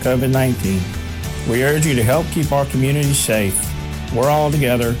COVID-19. We urge you to help keep our community safe. We're all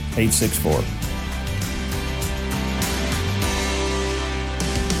together, 864.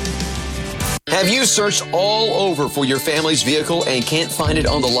 Have you searched all over for your family's vehicle and can't find it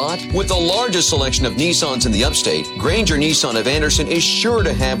on the lot? With the largest selection of Nissans in the upstate, Granger Nissan of Anderson is sure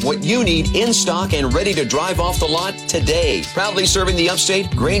to have what you need in stock and ready to drive off the lot today. Proudly serving the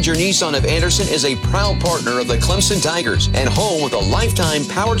upstate, Granger Nissan of Anderson is a proud partner of the Clemson Tigers and home with a lifetime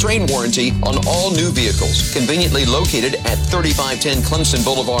powertrain warranty on all new vehicles. Conveniently located at 3510 Clemson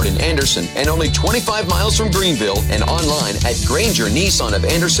Boulevard in Anderson and only 25 miles from Greenville and online at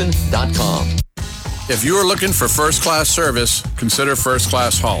GrangerNissanOfAnderson.com. If you are looking for first-class service, consider First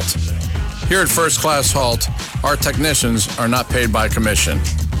Class Halt. Here at First Class Halt, our technicians are not paid by commission.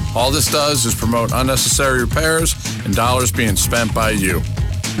 All this does is promote unnecessary repairs and dollars being spent by you.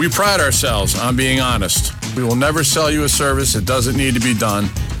 We pride ourselves on being honest. We will never sell you a service that doesn't need to be done,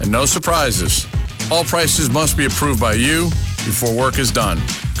 and no surprises. All prices must be approved by you before work is done.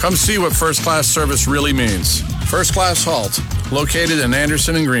 Come see what first-class service really means. First Class Halt, located in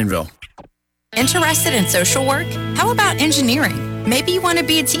Anderson and Greenville. Interested in social work? How about engineering? Maybe you want to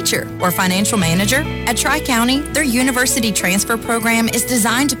be a teacher or financial manager? At Tri-County, their university transfer program is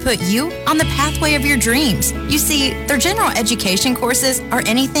designed to put you on the pathway of your dreams. You see, their general education courses are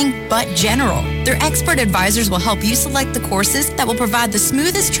anything but general. Their expert advisors will help you select the courses that will provide the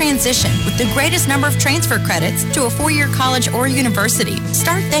smoothest transition with the greatest number of transfer credits to a 4-year college or university.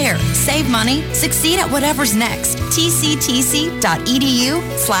 Start there. Save money. Succeed at whatever's next.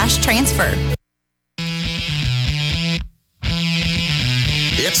 tctc.edu/transfer.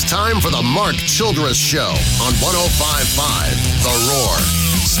 It's time for the Mark Childress Show on 105.5 The Roar.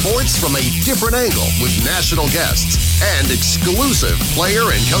 Sports from a different angle with national guests and exclusive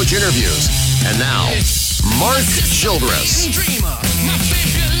player and coach interviews. And now, Mark Childress.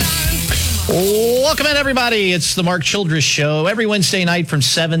 Welcome in, everybody. It's the Mark Childress Show every Wednesday night from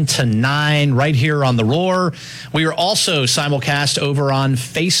 7 to 9 right here on The Roar. We are also simulcast over on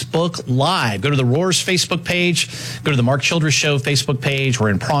Facebook Live. Go to The Roar's Facebook page. Go to the Mark Childress Show Facebook page. We're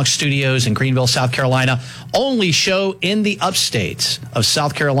in Bronx Studios in Greenville, South Carolina. Only show in the upstate of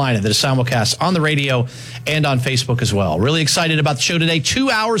South Carolina that is simulcast on the radio and on Facebook as well. Really excited about the show today. 2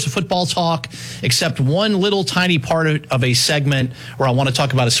 hours of football talk, except one little tiny part of a segment where I want to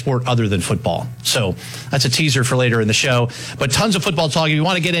talk about a sport other than football. So that's a teaser for later in the show. But tons of football talk. If you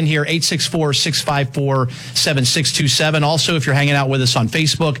want to get in here, 864-654-7627. Also, if you're hanging out with us on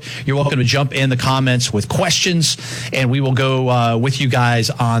Facebook, you're welcome to jump in the comments with questions, and we will go with you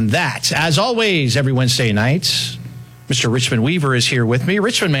guys on that. As always, every Wednesday night, Mr. Richmond Weaver is here with me.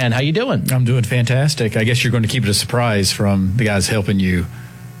 Richmond, man, how you doing? I'm doing fantastic. I guess you're going to keep it a surprise from the guys helping you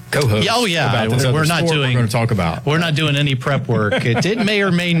co-host. Oh, yeah. We're not doing. We're going to talk about. We're not doing any prep work. It may or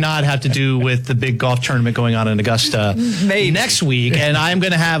may not have to do with the big golf tournament going on in Augusta next week. And I'm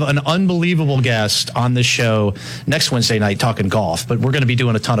going to have an unbelievable guest on this show next Wednesday night talking golf. But we're going to be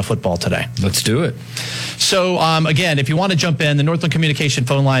doing a ton of football today. Let's do it. So, again, if you want to jump in, the Northland Communication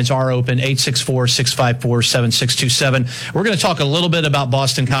phone lines are open, 864-654-7627. We're going to talk a little bit about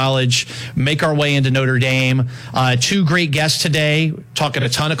Boston College, make our way into Notre Dame. Two great guests today, talking a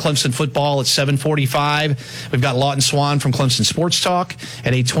ton of Clemson football at 7:45. We've got Lawton Swann from Clemson Sports Talk.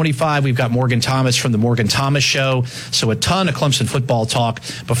 At 8:25, we've got Morgan Thomas from the Morgan Thomas Show. So a ton of Clemson football talk.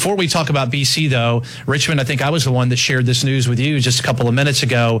 Before we talk about BC, though, Richmond, I think I was the one that shared this news with you just a couple of minutes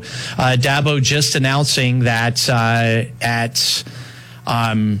ago. Dabo just announcing that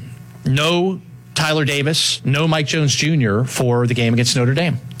no Tyler Davis, no Mike Jones Jr. for the game against Notre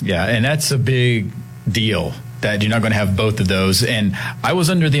Dame. Yeah, and that's a big deal, that you're not going to have both of those. And I was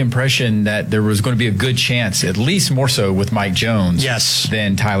under the impression that there was going to be a good chance, at least more so with Mike Jones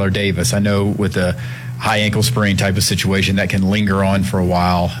than Tyler Davis. I know with a high ankle sprain type of situation that can linger on for a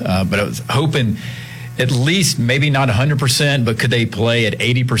while, but I was hoping at least maybe not 100%, but could they play at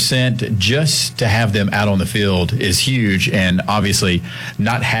 80%? Just to have them out on the field is huge, and obviously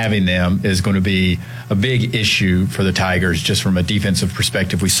not having them is going to be a big issue for the Tigers just from a defensive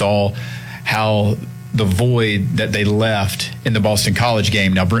perspective. We saw how the void that they left in the Boston College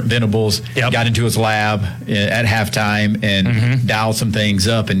game. Now, Brent Venables got into his lab at halftime and dialed some things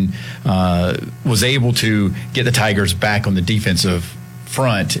up and was able to get the Tigers back on the defensive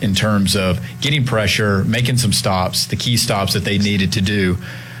front in terms of getting pressure, making some stops, the key stops that they needed to do.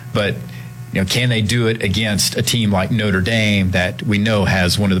 But can they do it against a team like Notre Dame that we know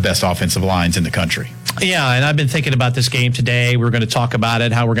has one of the best offensive lines in the country? Yeah, and I've been thinking about this game today. We're going to talk about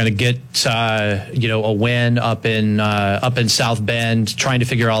it, how we're going to get a win up in South Bend, trying to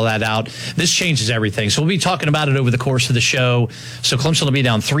figure all that out. This changes everything. So we'll be talking about it over the course of the show. So Clemson will be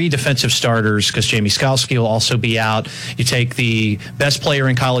down 3 defensive starters because Jamie Skalski will also be out. You take the best player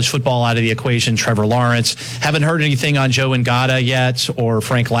in college football out of the equation, Trevor Lawrence. Haven't heard anything on Joe Ngata yet or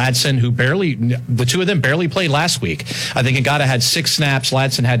Frank Ladson, who the two of them barely played last week. I think Ngata had 6 snaps.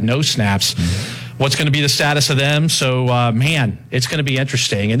 Ladson had no snaps. What's going to be the status of them? So, man, it's going to be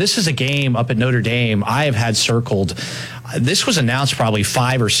interesting. And this is a game up at Notre Dame I have had circled. This was announced probably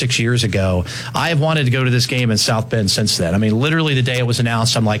 5 or 6 years ago. I have wanted to go to this game in South Bend since then. I mean, literally the day it was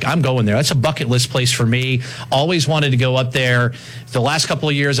announced, I'm like, I'm going there. That's a bucket list place for me. Always wanted to go up there. The last couple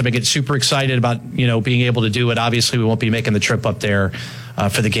of years, I've been getting super excited about, being able to do it. Obviously, we won't be making the trip up there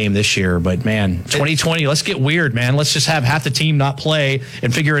for the game this year. But, man, 2020, let's get weird, man. Let's just have half the team not play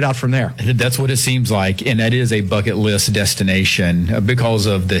and figure it out from there. That's what it seems like, and that is a bucket list destination because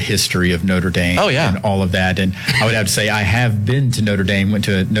of the history of Notre Dame and all of that. And I would have to say I have been to Notre Dame, went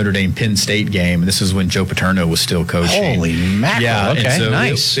to a Notre Dame Penn State game, and this is when Joe Paterno was still coaching. Holy mackerel. Yeah, okay, so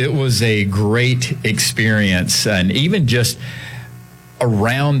nice. It was a great experience, and even just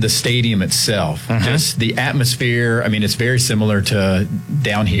around the stadium itself, just the atmosphere. I mean, it's very similar to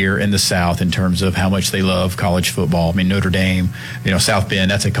down here in the South in terms of how much they love college football. I mean, Notre Dame, South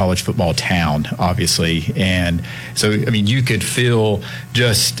Bend, that's a college football town, obviously. And so, I mean, you could feel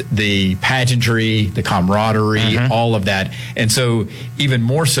just the pageantry, the camaraderie, all of that. And so even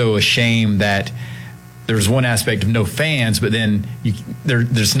more so a shame that there's one aspect of no fans, but then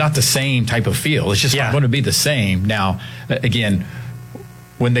there's not the same type of feel. It's just not going to be the same. Now, again,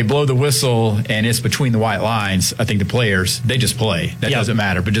 when they blow the whistle and it's between the white lines, I think the players, they just play. That doesn't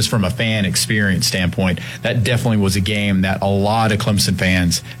matter. But just from a fan experience standpoint, that definitely was a game that a lot of Clemson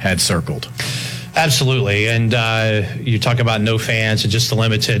fans had circled. Absolutely. And you talk about no fans and just the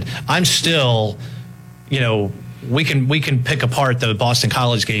limited. I'm still, we can pick apart the Boston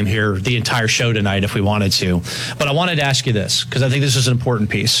College game here, the entire show tonight if we wanted to. But I wanted to ask you this, because I think this is an important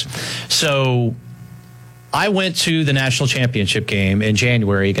piece. So I went to the national championship game in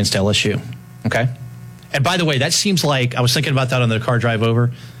January against LSU, okay? And by the way, that seems like, I was thinking about that on the car drive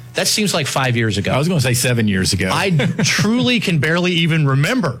over, that seems like 5 years ago. I was going to say 7 years ago. I truly can barely even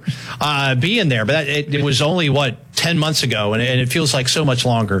remember being there, but it was only, 10 months ago, and it feels like so much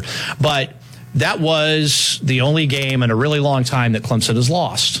longer. But that was the only game in a really long time that Clemson has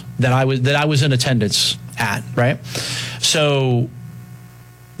lost, that I was in attendance at, right? So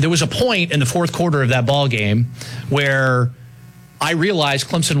there was a point in the fourth quarter of that ball game where I realized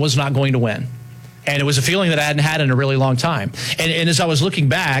Clemson was not going to win. And it was a feeling that I hadn't had in a really long time. And as I was looking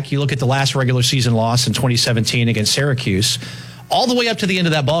back, you look at the last regular season loss in 2017 against Syracuse, all the way up to the end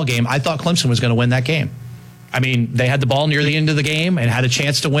of that ball game, I thought Clemson was going to win that game. I mean, they had the ball near the end of the game and had a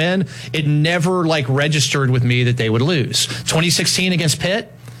chance to win. It never registered with me that they would lose. 2016 against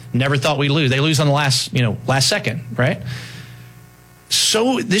Pitt, never thought we'd lose. They lose on the last second, right?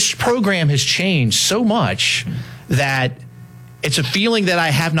 So this program has changed so much that it's a feeling that I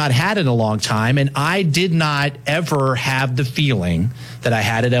have not had in a long time, and I did not ever have the feeling that I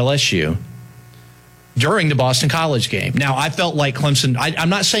had at LSU during the Boston College game. Now, I felt like Clemson, I'm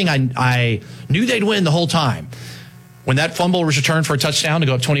not saying I knew they'd win the whole time. When that fumble was returned for a touchdown to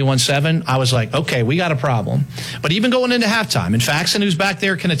go up 21-7, I was like, okay, we got a problem. But even going into halftime, and Faxon, who's back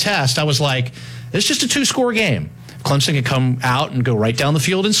there, can attest, I was like, it's just a 2-score game. Clemson can come out and go right down the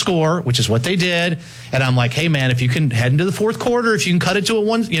field and score, which is what they did. And I'm like, hey, man, if you can head into the fourth quarter, if you can cut it to a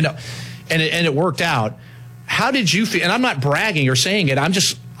one, and it worked out. How did you feel? And I'm not bragging or saying it.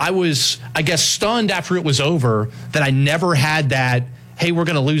 I was, I guess, stunned after it was over that I never had that, hey, we're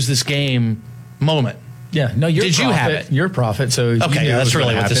going to lose this game moment. Yeah, no, did you have it? Your profit, so okay, that's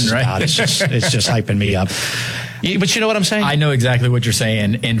really what this is about. It's just hyping me up. But you know what I'm saying? I know exactly what you're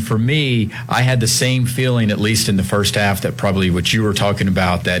saying. And for me, I had the same feeling, at least in the first half, that probably what you were talking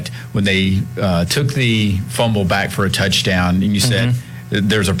about, that when they took the fumble back for a touchdown and you said,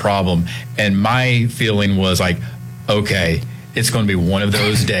 there's a problem. And my feeling was like, okay, it's going to be one of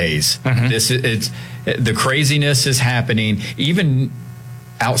those days. The craziness is happening. Even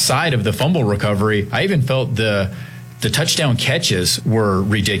outside of the fumble recovery, I even felt the touchdown catches were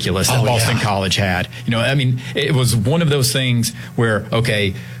ridiculous that Boston College had. It was one of those things where,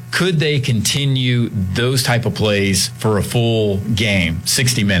 okay, could they continue those type of plays for a full game,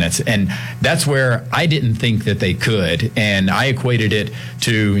 60 minutes? And that's where I didn't think that they could. And I equated it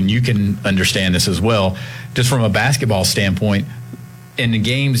to, and you can understand this as well, just from a basketball standpoint, in the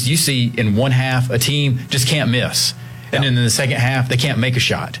games you see in one half, a team just can't miss. And then in the second half, they can't make a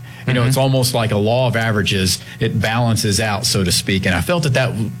shot. You know, it's almost like a law of averages. It balances out, so to speak. And I felt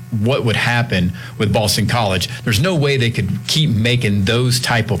that what would happen with Boston College. There's no way they could keep making those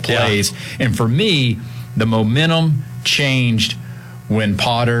type of plays. And for me, the momentum changed when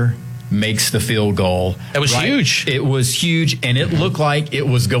Potter makes the field goal. It was huge. It was huge, and it looked like it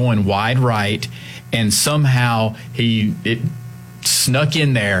was going wide right, and somehow it snuck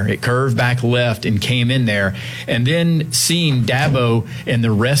in there. It curved back left and came in there. And then seeing Dabo and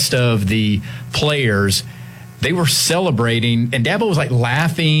the rest of the players, they were celebrating, and Dabo was like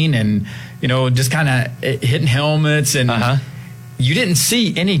laughing and, you know, just kind of hitting helmets, and you didn't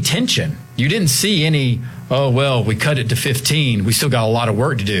see any tension. You didn't see any, oh, well, we cut it to 15. We still got a lot of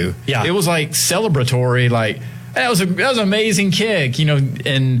work to do. Yeah. It was like celebratory, like, that was an amazing kick, you know,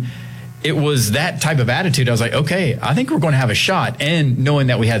 and it was that type of attitude. I was like, okay, I think we're going to have a shot. And knowing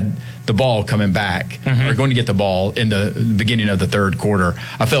that we had the ball coming back, we're going to get the ball in the beginning of the third quarter,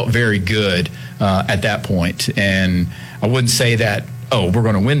 I felt very good at that point. And I wouldn't say that, oh, we're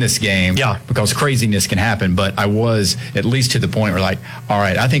going to win this game because craziness can happen. But I was at least to the point where, like, all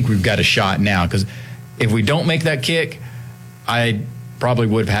right, I think we've got a shot now. Because if we don't make that kick, I probably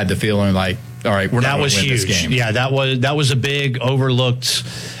would have had the feeling like, all right, we're not going to win this game. Yeah, that was a big overlooked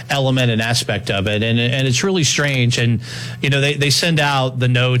element and aspect of it, and it's really strange. And you know, they send out the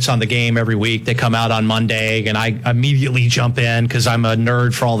notes on the game every week. They come out on Monday, and I immediately jump in because I'm a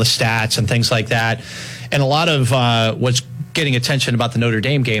nerd for all the stats and things like that. And a lot of what's getting attention about the Notre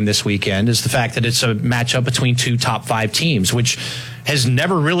Dame game this weekend is the fact that it's a matchup between two top 5 teams, which has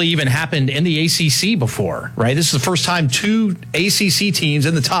never really even happened in the ACC before, right? This is the first time 2 ACC teams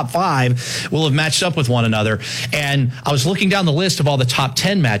in the top 5 will have matched up with one another. And I was looking down the list of all the top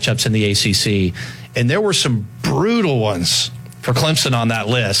 10 matchups in the ACC, and there were some brutal ones for Clemson on that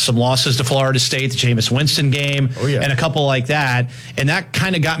list. Some losses to Florida State, the Jameis Winston game, and a couple like that. And that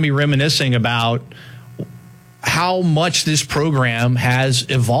kind of got me reminiscing about how much this program has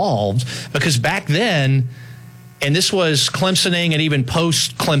evolved, because back then, and this was Clemsoning and even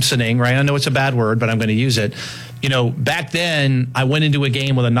post-Clemsoning, right? I know it's a bad word, but I'm going to use it. You know, back then, I went into a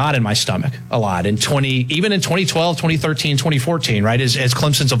game with a knot in my stomach a lot. Even in 2012, 2013, 2014, right? As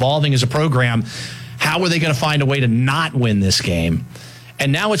Clemson's evolving as a program, how are they going to find a way to not win this game?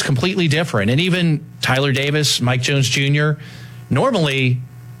 And now it's completely different. And even Tyler Davis, Mike Jones Jr., normally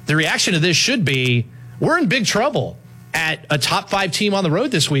the reaction to this should be, we're in big trouble at a top 5 team on the road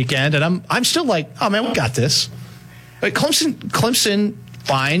this weekend. And I'm still like, oh, man, we got this. But Clemson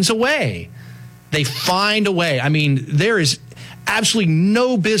finds a way. They find a way. I mean, there is absolutely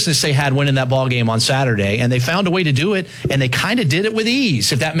no business they had winning that ball game on Saturday, and they found a way to do it, and they kind of did it with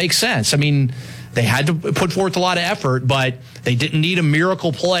ease, if that makes sense. I mean, they had to put forth a lot of effort, but they didn't need a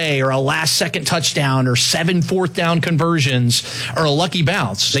miracle play or a last-second touchdown or 7 fourth-down conversions or a lucky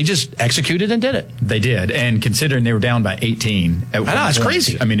bounce. They just executed and did it. They did, and considering they were down by 18. I know, it's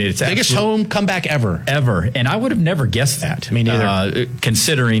crazy. I mean, it's biggest home comeback ever. And I would have never guessed that. Me neither.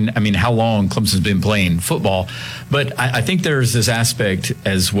 Considering, I mean, how long Clemson's been playing football. But I think there's this aspect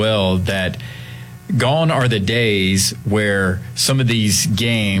as well that gone are the days where some of these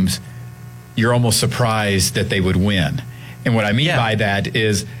games – you're almost surprised that they would win. And what I mean by that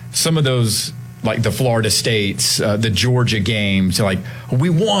is some of those, like the Florida States, the Georgia games, like, we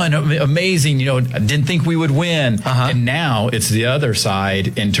won, amazing, you know, I didn't think we would win. And now it's the other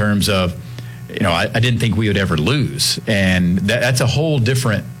side in terms of, you know, I didn't think we would ever lose. And that's a whole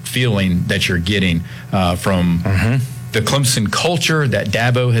different feeling that you're getting from the Clemson culture that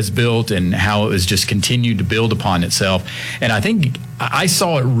Dabo has built and how it has just continued to build upon itself. And I think I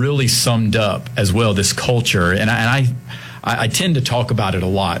saw it really summed up as well, this culture. And I tend to talk about it a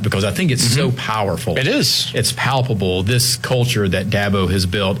lot because I think it's so powerful. It is. It's palpable, this culture that Dabo has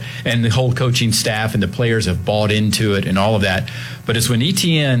built, and the whole coaching staff and the players have bought into it and all of that. But it's when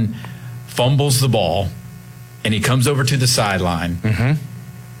Etienne fumbles the ball and he comes over to the sideline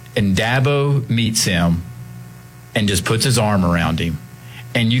and Dabo meets him and just puts his arm around him.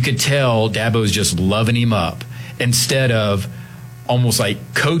 And you could tell Dabo's just loving him up instead of almost like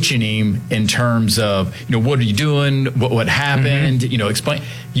coaching him in terms of, you know, what are you doing? What happened? You know, explain.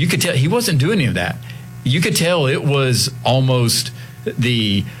 You could tell he wasn't doing any of that. You could tell it was almost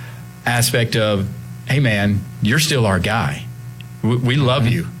the aspect of, hey, man, you're still our guy. We love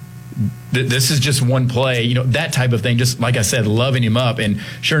you. This is just one play, you know, that type of thing. Just like I said, loving him up. And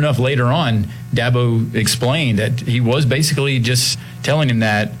sure enough, later on, Dabo explained that he was basically just telling him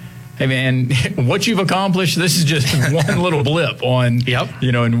that, hey, man, what you've accomplished, this is just one little blip on,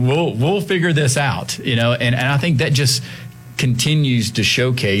 you know, and we'll figure this out, you know. And I think that just continues to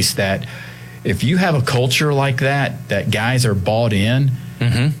showcase that if you have a culture like that guys are bought in,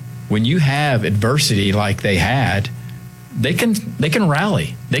 when you have adversity like they had, they can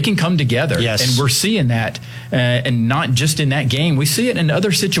rally. They can come together. Yes. And we're seeing that, and not just in that game. We see it in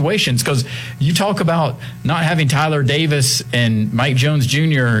other situations, because you talk about not having Tyler Davis and Mike Jones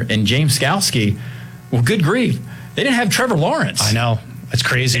Jr. and James Skalski. Well, good grief. They didn't have Trevor Lawrence. I know. That's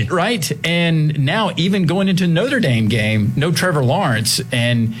crazy. Right? And now even going into Notre Dame game, no Trevor Lawrence,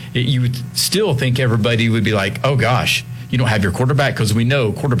 and you would still think everybody would be like, oh, gosh, you don't have your quarterback, because we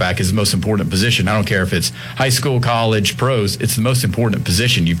know quarterback is the most important position. I don't care if it's high school, college, pros. It's the most important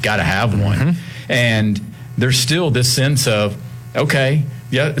position. You've got to have one. And there's still this sense of, okay,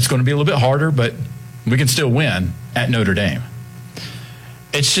 yeah, it's going to be a little bit harder, but we can still win at Notre Dame.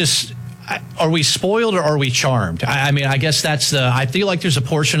 It's just, are we spoiled or are we charmed? I mean, I guess I feel like there's a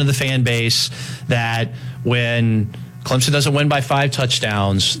portion of the fan base that when Clemson doesn't win by 5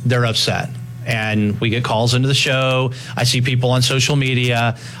 touchdowns, they're upset. And we get calls into the show. I see people on social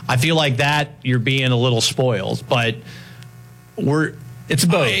media. I feel like that you're being a little spoiled, but it's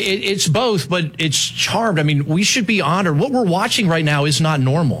both. It's both, but it's charmed. I mean, we should be honored. What we're watching right now is not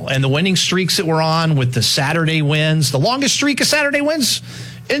normal. And the winning streaks that we're on with the Saturday wins, the longest streak of Saturday wins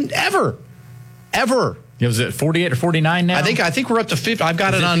ever. Was it 48 or 49 now? I think we're up to 50. I've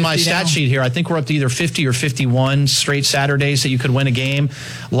got it on my stat sheet here. I think we're up to either 50 or 51 straight Saturdays that you could win a game.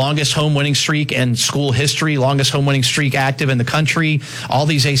 Longest home winning streak in school history. Longest home winning streak active in the country. All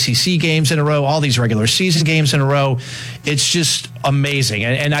these ACC games in a row. All these regular season games in a row. It's just amazing.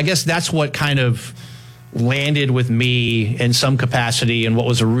 And I guess that's what kind of landed with me in some capacity in what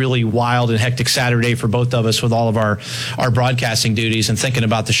was a really wild and hectic Saturday for both of us with all of our broadcasting duties and thinking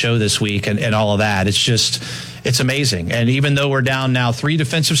about the show this week and all of that. It's amazing. And even though we're down now 3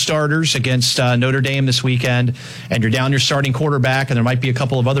 defensive starters against Notre Dame this weekend, and you're down your starting quarterback, and there might be a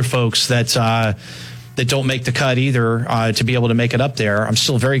couple of other folks that don't make the cut either to be able to make it up there, I'm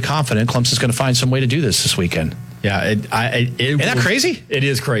still very confident Clemson's going to find some way to do this weekend. Yeah, isn't that crazy? It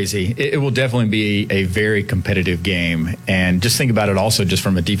is crazy. It will definitely be a very competitive game. And just think about it also just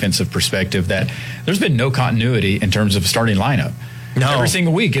from a defensive perspective, that there's been no continuity in terms of starting lineup. No. Every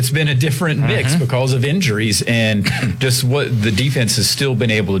single week it's been a different mix because of injuries, and just what the defense has still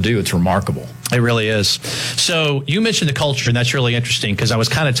been able to do. It's remarkable. It really is. So you mentioned the culture, and that's really interesting because I was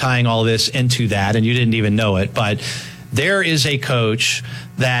kind of tying all this into that, and you didn't even know it. But there is a coach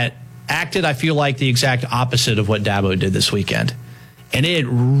that acted, I feel like, the exact opposite of what Dabo did this weekend. And it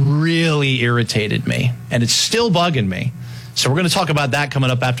really irritated me, and it's still bugging me. So we're going to talk about that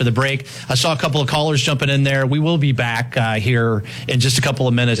coming up after the break. I saw a couple of callers jumping in there. We will be back here in just a couple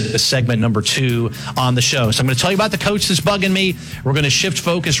of minutes, segment number 2 on the show. So I'm going to tell you about the coach that's bugging me. We're going to shift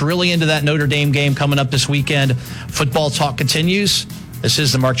focus really into that Notre Dame game coming up this weekend. Football talk continues. This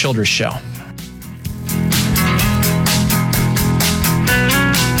is the Mark Childress Show.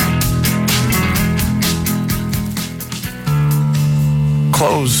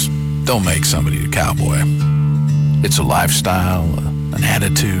 Clothes don't make somebody a cowboy. It's a lifestyle, an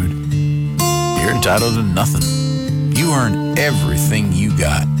attitude. You're entitled to nothing. You earn everything you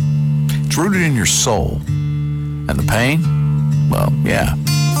got. It's rooted in your soul. And the pain? Well, yeah,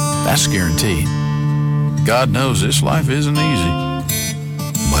 that's guaranteed. God knows this life isn't easy,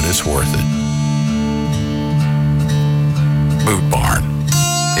 but it's worth it. Boot Barn.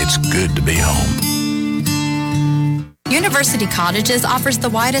 It's good to be home. University Cottages offers the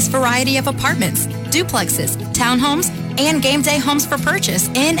widest variety of apartments, duplexes, townhomes, and game day homes for purchase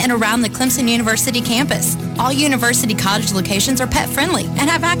in and around the Clemson University campus. All University Cottage locations are pet friendly and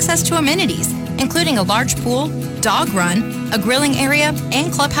have access to amenities, including a large pool, dog run, a grilling area,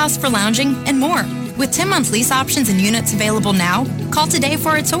 and clubhouse for lounging, and more. With 10-month lease options and units available now, call today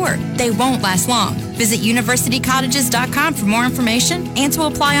for a tour. They won't last long. Visit universitycottages.com for more information and to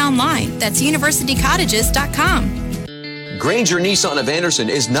apply online. That's universitycottages.com. Granger Nissan of Anderson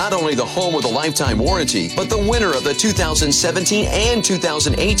is not only the home with a lifetime warranty, but the winner of the 2017 and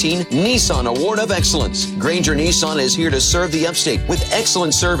 2018 Nissan Award of Excellence. Granger Nissan is here to serve the upstate with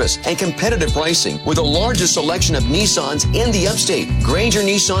excellent service and competitive pricing. With the largest selection of Nissans in the upstate, Granger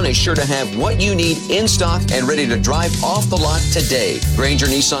Nissan is sure to have what you need in stock and ready to drive off the lot today. Granger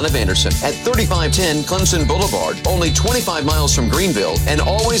Nissan of Anderson at 3510 Clemson Boulevard, only 25 miles from Greenville, and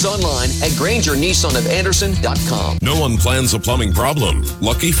always online at GrangerNissanofAnderson.com. No one plans a plumbing problem.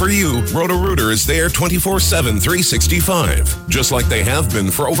 Lucky for you, Roto-Rooter is there 24/7, 365, just like they have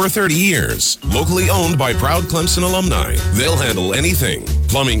been for over 30 years. Locally owned by proud Clemson alumni, they'll handle anything.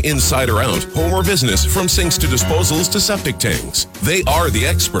 Plumbing inside or out, home or business, from sinks to disposals to septic tanks. They are the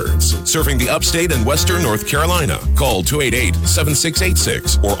experts, serving the upstate and western North Carolina. Call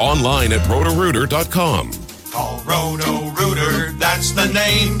 288-7686 or online at roto-rooter.com. Call Roto-Rooter, that's the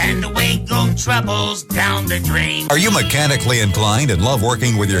name, and away go troubles down the drain. Are you mechanically inclined and love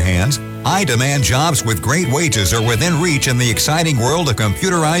working with your hands? High-demand jobs with great wages are within reach in the exciting world of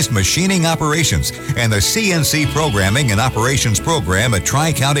computerized machining operations, and the CNC Programming and Operations program at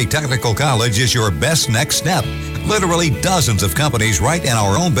Tri-County Technical College is your best next step. Literally dozens of companies right in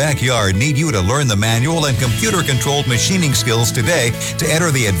our own backyard need you to learn the manual and computer-controlled machining skills today to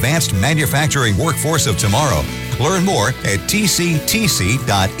enter the advanced manufacturing workforce of tomorrow. Learn more at tctc.edu/CNC.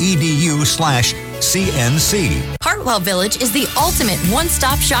 Hartwell Village is the ultimate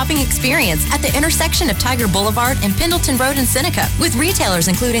one-stop shopping experience at the intersection of Tiger Boulevard and Pendleton Road in Seneca, with retailers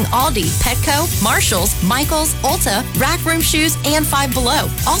including Aldi, Petco, Marshalls, Michaels, Ulta, Rack Room Shoes, and Five Below.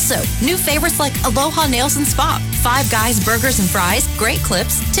 Also, new favorites like Aloha Nails and Spa, Five Guys Burgers and Fries, Great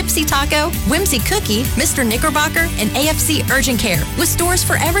Clips, Tipsy Taco, Whimsy Cookie, Mr. Knickerbocker, and AFC Urgent Care, with stores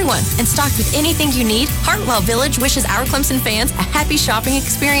for everyone and stocked with anything you need. Hartwell Village wishes our Clemson fans a happy shopping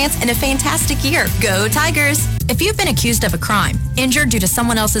experience and a fantastic year. Go Tigers! If you've been accused of a crime, injured due to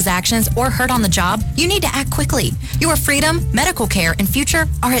someone else's actions, or hurt on the job, you need to act quickly. Your freedom, medical care, and future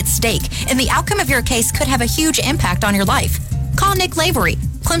are at stake, and the outcome of your case could have a huge impact on your life. Call Nick Lavery,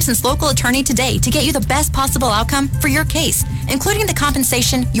 Clemson's local attorney, today to get you the best possible outcome for your case, including the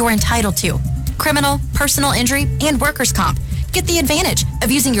compensation you're entitled to. Criminal, personal injury, and workers' comp. Get the advantage of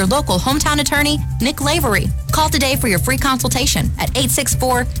using your local hometown attorney, Nick Lavery. Call today for your free consultation at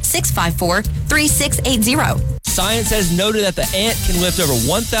 864-654-3680. Science has noted that the ant can lift over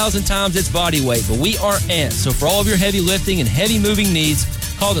 1,000 times its body weight, but we aren't ants. So for all of your heavy lifting and heavy moving needs,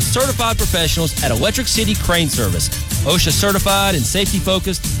 call the certified professionals at Electric City Crane Service. OSHA certified and safety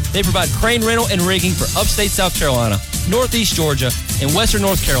focused, they provide crane rental and rigging for upstate South Carolina, Northeast Georgia, and Western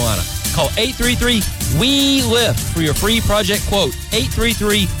North Carolina. Call 833-WE-LIFT for your free project quote,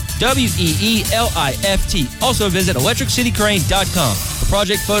 833-WEELIFT. Also visit electricitycrane.com for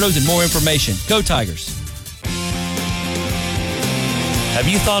project photos and more information. Go Tigers. Have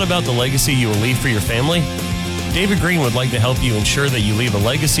you thought about the legacy you will leave for your family? David Green would like to help you ensure that you leave a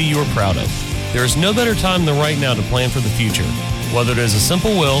legacy you are proud of. There is no better time than right now to plan for the future. Whether it is a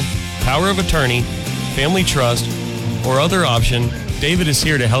simple will, power of attorney, family trust, or other option, David is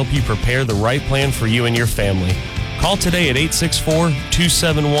here to help you prepare the right plan for you and your family. Call today at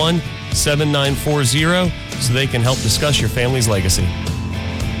 864-271-7940 so they can help discuss your family's legacy.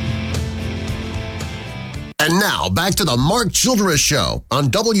 And now, back to the Mark Childress Show on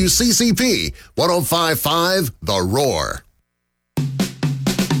WCCP 105.5 The Roar.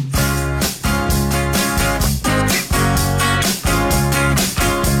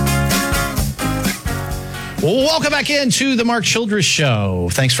 Welcome back into the Mark Childress Show.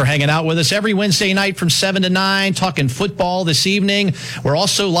 Thanks for hanging out with us every Wednesday night from 7 to 9, talking football this evening. We're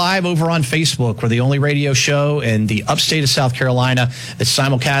also live over on Facebook. We're the only radio show in the upstate of South Carolina that's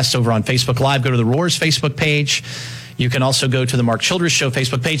simulcast over on Facebook Live. Go to the Roar's Facebook page. You can also go to the Mark Childress Show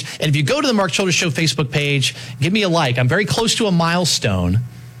Facebook page. And if you go to the Mark Childress Show Facebook page, give me a like. I'm very close to a milestone.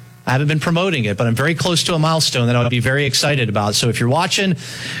 I haven't been promoting it, but I'm very close to a milestone that I'll be very excited about. So if you're watching,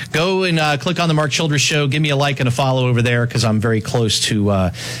 go and click on the Mark Childress Show. Give me a like and a follow over there because I'm very close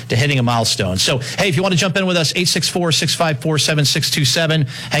to hitting a milestone. So, hey, if you want to jump in with us, 864-654-7627,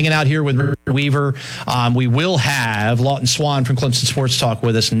 hanging out here with Richard Weaver. We will have Lawton Swann from Clemson Sports Talk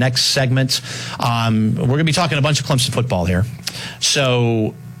with us next segment. We're going to be talking a bunch of Clemson football here.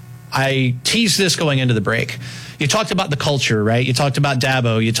 So I teased this going into the break. You talked about the culture, right? You talked about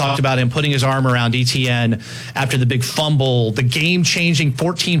Dabo. You talked about him putting his arm around ETN after the big fumble, the game-changing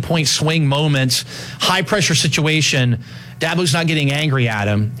 14-point swing moments, high-pressure situation. Dabo's not getting angry at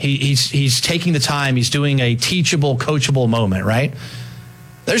him. He's taking the time. He's doing a teachable, coachable moment, right?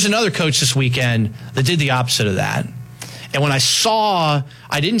 There's another coach this weekend that did the opposite of that. And when I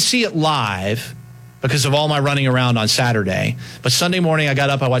didn't see it live because of all my running around on Saturday. But Sunday morning, I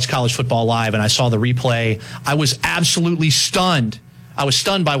got up, I watched college football live, and I saw the replay. I was absolutely stunned. I was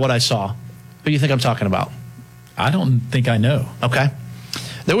stunned by what I saw. What do you think I'm talking about? I don't think I know. Okay.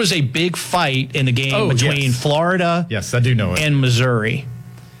 There was a big fight in the game between Florida I do know it. and Missouri.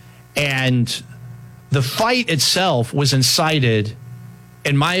 And the fight itself was incited,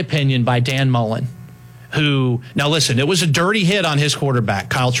 in my opinion, by Dan Mullen, who, now listen, it was a dirty hit on his quarterback,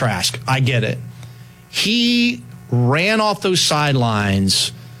 Kyle Trask. I get it. He ran off those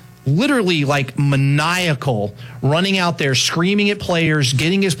sidelines, literally like maniacal, running out there, screaming at players,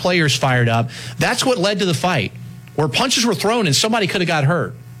 getting his players fired up. That's what led to the fight. where punches were thrown and somebody could have got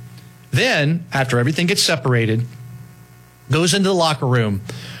hurt. Then, after everything gets separated, goes into the locker room,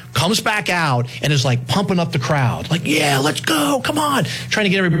 comes back out, and is like pumping up the crowd. Like, yeah, let's go, come on. Trying to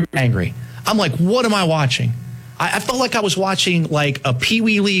get everybody angry. I'm like, what am I watching? I felt like I was watching like a Pee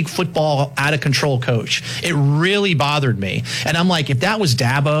Wee League football out of control coach. It really bothered me. And I'm like, if that was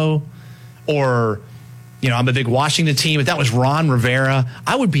Dabo or, I'm a big Washington team, if that was Ron Rivera,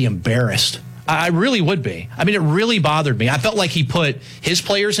 I would be embarrassed. I really would be. I mean, it really bothered me. I felt like he put his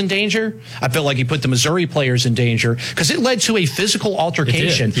players in danger. I felt like he put the Missouri players in danger because it led to a physical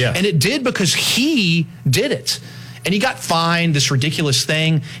altercation. It did, yeah. And it did because he did it. And he got fined, this ridiculous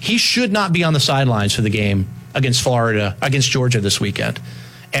thing. He should not be on the sidelines for the game against Georgia this weekend.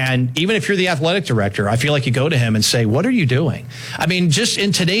 And even if you're the athletic director, I feel like you go to him and say, what are you doing? I mean, just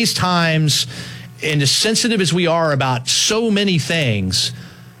in today's times, and as sensitive as we are about so many things,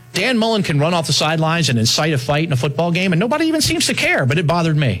 Dan Mullen can run off the sidelines and incite a fight in a football game, and nobody even seems to care, but it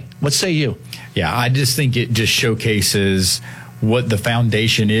bothered me. What say you? Yeah, I just think it just showcases what the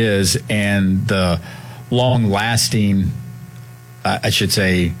foundation is and the long-lasting, I should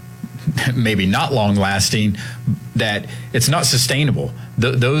say, maybe not long-lasting, that it's not sustainable.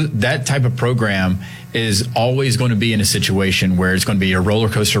 That type of program is always going to be in a situation where it's going to be a roller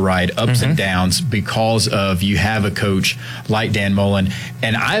coaster ride, ups and downs, because of you have a coach like Dan Mullen.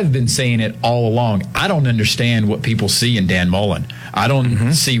 And I've been saying it all along. I don't understand what people see in Dan Mullen. I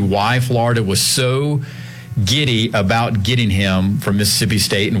don't see why Florida was so giddy about getting him from Mississippi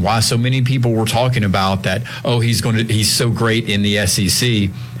State and why so many people were talking about that, he's so great in the SEC.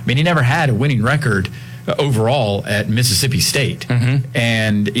 I mean, he never had a winning record overall at Mississippi State.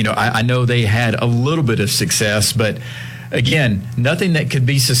 And, I know they had a little bit of success, but again, nothing that could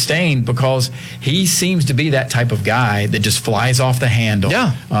be sustained because he seems to be that type of guy that just flies off the handle.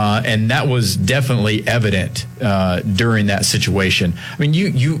 Yeah. And that was definitely evident during that situation. I mean,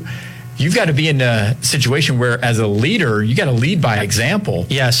 you've got to be in a situation where as a leader, you got to lead by example.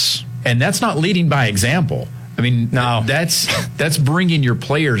 Yes. And that's not leading by example. I mean, no, that's bringing your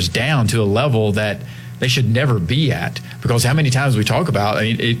players down to a level that they should never be at. Because how many times we talk about,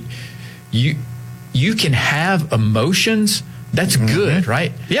 I mean, you can have emotions. That's good,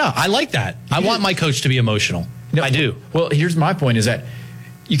 right? Yeah, I like that. I want my coach to be emotional. No, I do. Well, here's my point: is that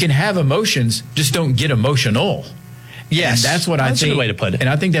you can have emotions, just don't get emotional. Yes, and that's what I think. That's a good way to put it. And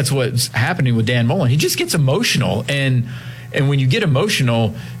I think that's what's happening with Dan Mullen. He just gets emotional, and when you get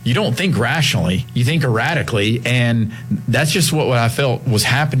emotional, you don't think rationally. You think erratically, and that's just what I felt was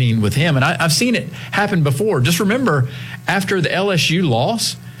happening with him. And I've seen it happen before. Just remember, after the LSU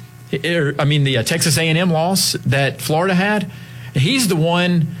loss, the Texas A&M loss that Florida had, he's the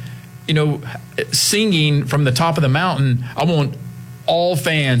one, singing from the top of the mountain, I want all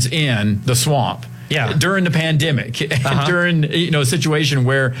fans in the swamp. Yeah. During the pandemic, during a situation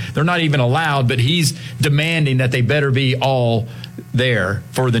where they're not even allowed, but he's demanding that they better be all there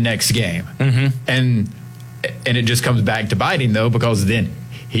for the next game. And it just comes back to biting, though, because then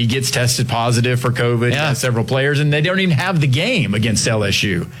he gets tested positive for COVID, several players, and they don't even have the game against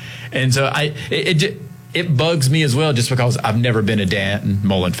LSU. And so it bugs me as well, just because I've never been a Dan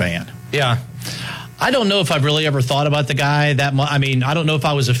Mullen fan. Yeah. I don't know if I've really ever thought about the guy that much. I mean, I don't know if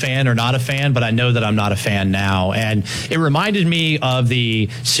I was a fan or not a fan, but I know that I'm not a fan now. And it reminded me of the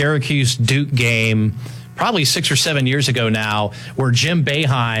Syracuse-Duke game probably 6 or 7 years ago now, where Jim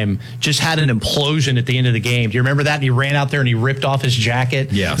Boeheim just had an implosion at the end of the game. Do you remember that? And he ran out there and he ripped off his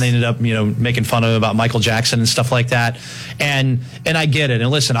jacket. Yes. And they ended up, making fun of him about Michael Jackson and stuff like that. And I get it.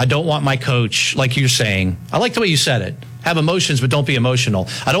 And listen, I don't want my coach, like you're saying, I like the way you said it. Have emotions, but don't be emotional.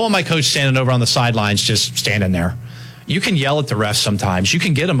 I don't want my coach standing over on the sidelines just standing there. You can yell at the refs sometimes. You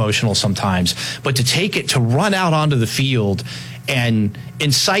can get emotional sometimes. But to run out onto the field and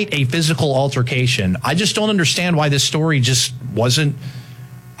incite a physical altercation, I just don't understand why this story just wasn't.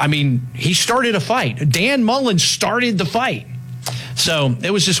 I mean, he started a fight. Dan Mullen started the fight. So it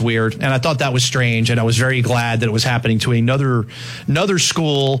was just weird, and I thought that was strange, and I was very glad that it was happening to another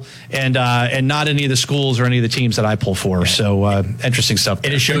school and not any of the schools or any of the teams that I pull for. So interesting stuff.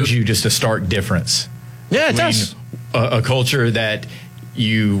 And it shows you just a stark difference. Yeah, it does. A culture that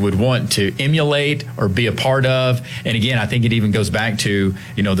you would want to emulate or be a part of. And again, I think it even goes back to,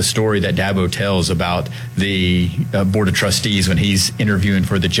 the story that Dabo tells about the Board of Trustees when he's interviewing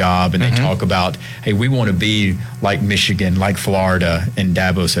for the job, and they talk about, hey, we want to be like Michigan, like Florida. And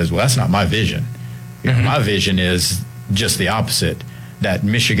Dabo says, well, that's not my vision. My vision is just the opposite, that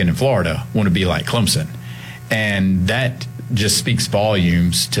Michigan and Florida want to be like Clemson. And just speaks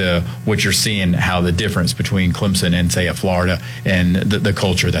volumes to what you're seeing, how the difference between Clemson and, say, a Florida and the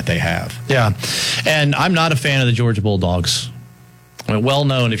culture that they have. Yeah. And I'm not a fan of the Georgia Bulldogs. Well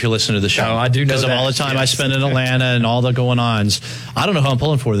known if you listen to the show. Oh, I do know because of that. all the time I Yes. spend in Atlanta and all the going-ons. I don't know who I'm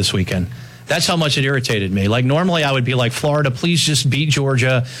pulling for this weekend. That's how much it irritated me. Like, normally I would be like, Florida, please just beat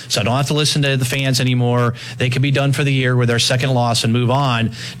Georgia so I don't have to listen to the fans anymore. They can be done for the year with their second loss and move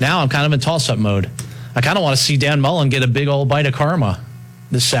on. Now I'm kind of in toss-up mode. I kind of want to see Dan Mullen get a big old bite of karma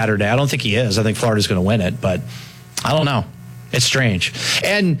this Saturday. I don't think he is. I think Florida's going to win it, but I don't know. It's strange.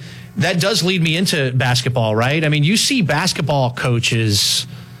 And that does lead me into basketball, right? I mean, you see basketball coaches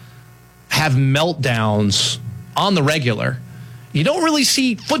have meltdowns on the regular. You don't really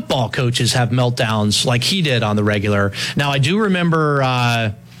see football coaches have meltdowns like he did on the regular. Now, I do remember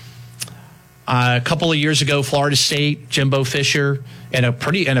a couple of years ago, Florida State, Jimbo Fisher, in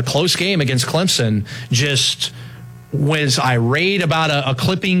a close game against Clemson, just was irate about a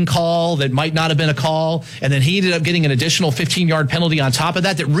clipping call that might not have been a call, and then he ended up getting an additional 15-yard penalty on top of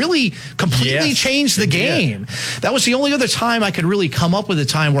that really completely changed the game. Yeah. That was the only other time I could really come up with a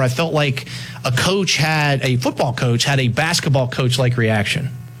time where I felt like a football coach had a basketball coach-like reaction.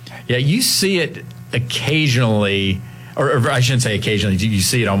 Yeah, you see it occasionally, or I shouldn't say occasionally, you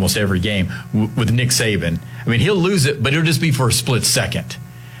see it almost every game with Nick Saban. I mean, he'll lose it, but it'll just be for a split second.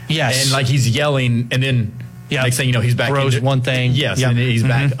 Yes. And like he's yelling, and then next thing you know, he's back. Throws one thing. Yes, and he's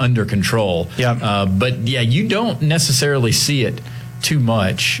back under control. Yeah. But yeah, you don't necessarily see it too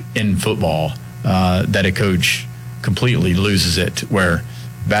much in football that a coach completely loses it. Where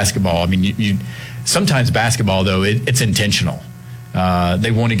basketball, I mean, you sometimes basketball though it's intentional.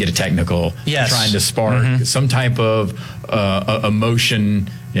 They want to get a technical, trying to spark some type of emotion,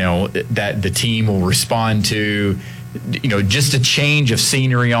 that the team will respond to. Just a change of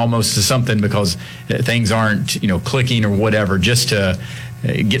scenery almost to something because things aren't, clicking or whatever, just to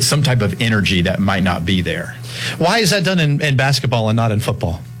get some type of energy that might not be there. Why is that done in basketball and not in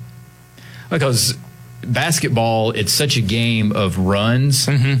football? Because basketball, it's such a game of runs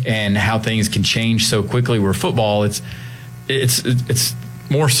and how things can change so quickly, where football, it's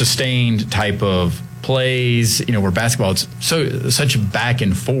more sustained type of plays, where basketball, it's such back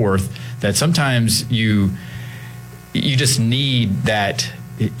and forth that sometimes you just need that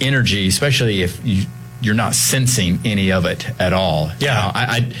energy, especially if you're not sensing any of it at all.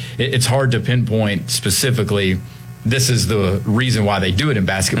 Yeah. It's hard to pinpoint specifically this is the reason why they do it in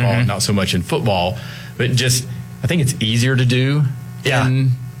basketball and not so much in football, but just I think it's easier to do in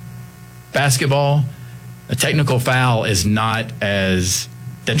basketball. A technical foul is not as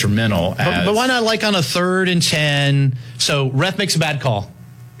detrimental as... But why not like on a 3rd and 10, so ref makes a bad call.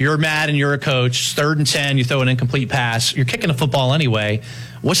 You're mad and you're a coach. 3rd and 10, you throw an incomplete pass. You're kicking a football anyway.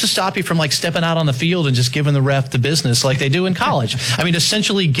 What's to stop you from stepping out on the field and just giving the ref the business like they do in college? I mean,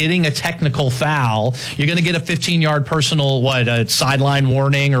 essentially getting a technical foul. You're going to get a 15-yard personal, a sideline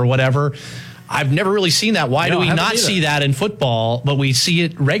warning or whatever. I've never really seen that. Why do we not see that in football, but we see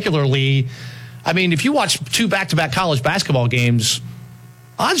it regularly? I mean, if you watch 2 back-to-back college basketball games,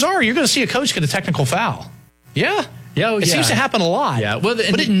 odds are you're going to see a coach get a technical foul. Yeah. It seems to happen a lot. Yeah, but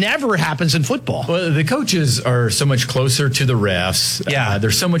it never happens in football. Well, the coaches are so much closer to the refs. Yeah.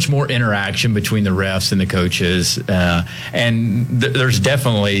 There's so much more interaction between the refs and the coaches. And there's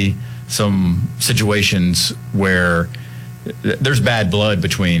definitely some situations where there's bad blood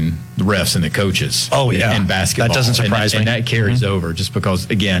between the refs and the coaches. In basketball. That doesn't surprise me. And that carries over just because,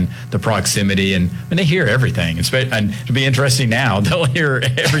 again, the proximity and they hear everything. And it'll be interesting now. They'll hear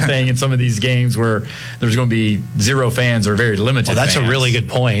everything in some of these games where there's going to be 0 fans or very limited Well, that's fans. a really good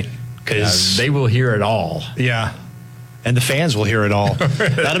point. Because they will hear it all. Yeah. And the fans will hear it all.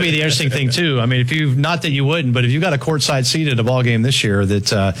 That'll be the interesting thing, too. I mean, not that you wouldn't, but if you got a courtside seat at a ball game this year,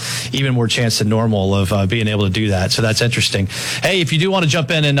 that's even more chance than normal of being able to do that. So that's interesting. Hey, if you do want to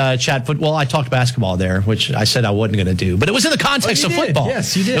jump in and chat football, I talked basketball there, which I said I wasn't going to do. But it was in the context of football.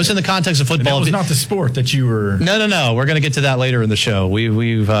 Yes, you did. It was in the context of football. And that was not the sport that you were... No. We're going to get to that later in the show.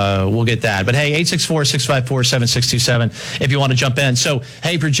 We'll get that. But hey, 864-654-7627 if you want to jump in. So,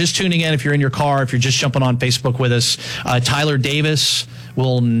 hey, if you're just tuning in, if you're in your car, if you're just jumping on Facebook with us, Tyler Davis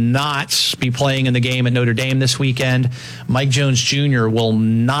will not be playing in the game at Notre Dame this weekend. Mike Jones Jr. will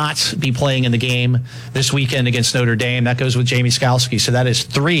not be playing in the game this weekend against Notre Dame. That goes with Jamie Skalski. So that is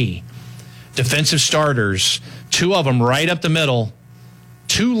 3 defensive starters, 2 of them right up the middle.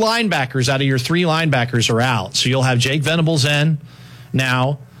 2 linebackers out of your 3 linebackers are out. So you'll have Jake Venables in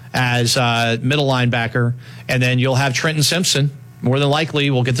now as middle linebacker, and then you'll have Trenton Simpson. More than likely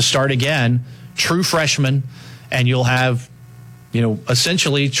will get the start again, true freshman, and you'll have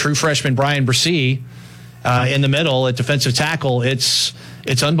essentially true freshman Brian Bresee in the middle at defensive tackle. It's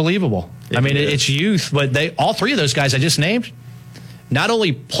unbelievable. It's youth, but all three of those guys I just named not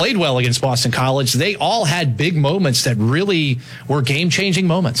only played well against Boston College, they all had big moments that really were game-changing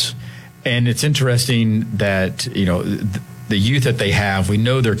moments. And it's interesting that, the youth that they have, we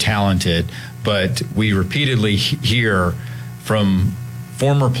know they're talented, but we repeatedly hear from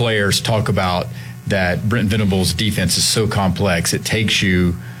former players talk about that Brent Venables' defense is so complex. It takes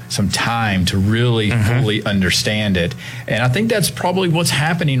you some time to really fully understand it. And I think that's probably what's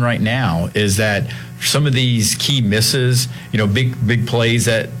happening right now, is that some of these key misses, big plays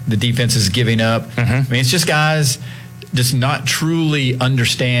that the defense is giving up. It's just guys just not truly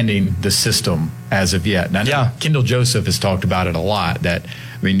understanding the system as of yet. Now, Kendall Joseph has talked about it a lot.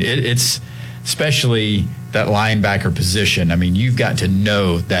 It's especially that linebacker position. You've got to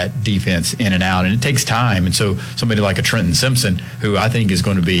know that defense in and out, and it takes time. And so somebody like a Trenton Simpson, who I think is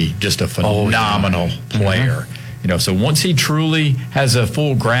going to be just a phenomenal player, so once he truly has a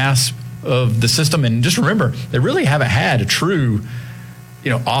full grasp of the system, and just remember, they really haven't had a true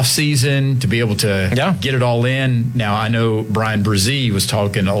off season to be able to get it all in. Now, I know Brian Brzee was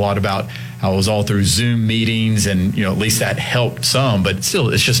talking a lot about how it was all through Zoom meetings, and at least that helped some, but still,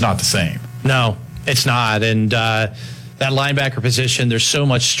 it's just not the same. No, it's not. And that linebacker position, there's so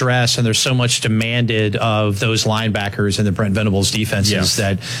much stress and there's so much demanded of those linebackers in the Brent Venables defenses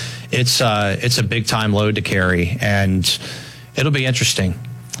that it's a big time load to carry, and it'll be interesting.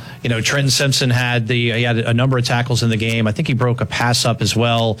 Trenton Simpson had a number of tackles in the game. I think he broke a pass up as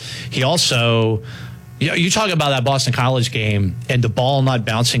well. He also, you talk about that Boston College game and the ball not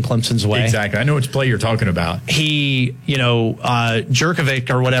bouncing Clemson's way. Exactly. I know which play you're talking about. He, Jerkovic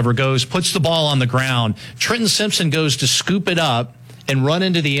or whatever puts the ball on the ground. Trenton Simpson goes to scoop it up and run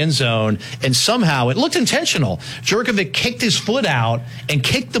into the end zone, and somehow it looked intentional. Jerkovic kicked his foot out and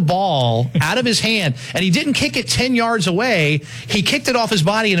kicked the ball out of his hand, and he didn't kick it 10 yards away. He kicked it off his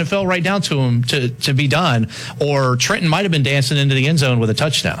body, and it fell right down to him to be done. Or Trenton might have been dancing into the end zone with a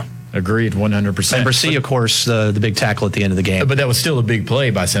touchdown. Agreed, 100%. And Brzee, of course, the big tackle at the end of the game. But that was still a big play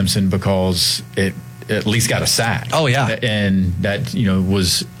by Simpson because it at least got a sack. Oh, yeah. And that,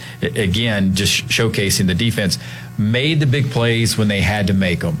 was, again, just showcasing the defense. Made the big plays when they had to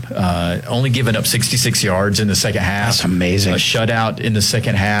make them. Only giving up 66 yards in the second half. That's amazing. A shutout in the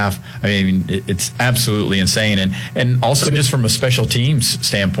second half. It's absolutely insane. And also just from a special teams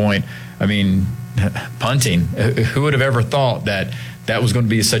standpoint, punting. Who would have ever thought that was going to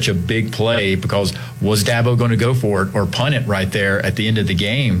be such a big play? Because was Dabo going to go for it or punt it right there at the end of the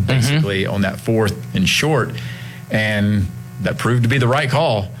game, basically on that 4th and short? And that proved to be the right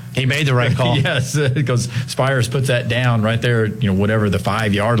call. He made the right call. Yes, because Spires puts that down right there, whatever the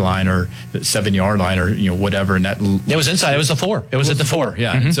 5-yard line or the 7-yard line or, whatever. And that it was inside. It was the 4. It was at the 4.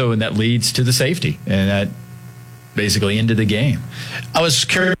 Yeah. And so, and that leads to the safety. And that basically ended the game. I was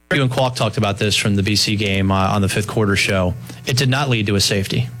curious, you and Kwok talked about this from the BC game on the 5th quarter show. It did not lead to a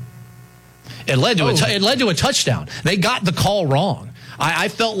safety. It led to a touchdown. They got the call wrong. I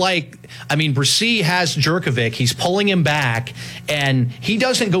felt like, Brzee has Jerkovic. He's pulling him back, and he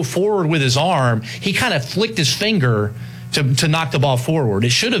doesn't go forward with his arm. He kind of flicked his finger to knock the ball forward.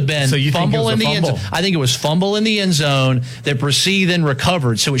 It should have been fumble in the end zone. I think it was fumble in the end zone that Brzee then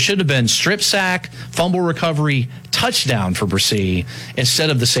recovered. So it should have been strip sack, fumble recovery, touchdown for Brzee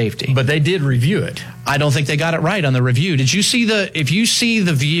instead of the safety. But they did review it. I don't think they got it right on the review. If you see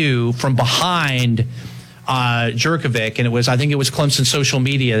the view from behind Jerkovic, and I think it was Clemson social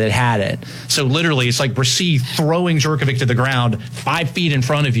media that had it. So literally, it's like Brzee throwing Jerkovic to the ground 5 feet in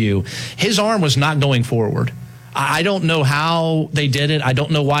front of you. His arm was not going forward. I don't know how they did it. I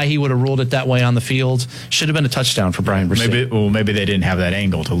don't know why he would have ruled it that way on the field. Should have been a touchdown for Brian Brzee. Maybe they didn't have that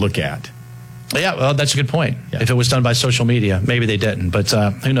angle to look at. Yeah, well, that's a good point. Yeah. If it was done by social media, maybe they didn't. But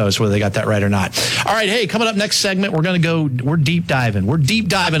who knows whether they got that right or not. All right, hey, coming up next segment, we're deep diving. We're deep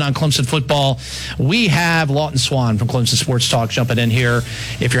diving on Clemson football. We have Lawton Swann from Clemson Sports Talk jumping in here.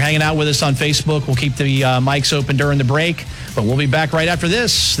 If you're hanging out with us on Facebook, we'll keep the mics open during the break. But we'll be back right after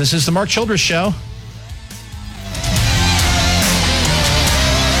this. This is the Mark Childress Show.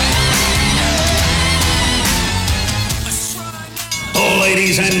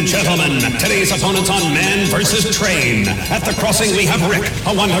 Ladies and gentlemen, today's opponents on Man versus Train. At the crossing, we have Rick,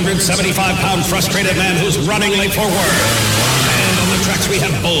 a 175-pound frustrated man who's running late for work. And on the tracks, we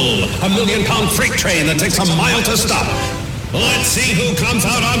have Bull, a 1 million-pound freight train that takes a mile to stop. Let's see who comes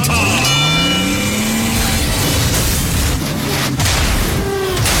out on top.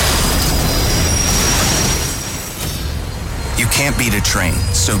 You can't beat a train,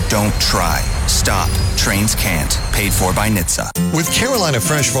 so don't try. Stop. Trains can't. Paid for by NHTSA. With Carolina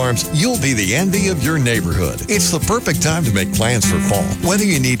Fresh Farms, you'll be the envy of your neighborhood. It's the perfect time to make plans for fall. Whether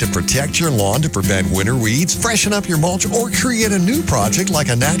you need to protect your lawn to prevent winter weeds, freshen up your mulch, or create a new project like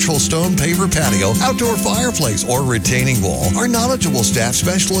a natural stone paver patio, outdoor fireplace, or retaining wall, our knowledgeable staff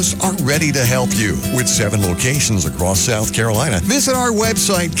specialists are ready to help you. With 7 locations across South Carolina, visit our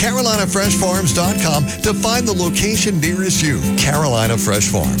website, carolinafreshfarms.com, to find the location nearest you. Carolina Fresh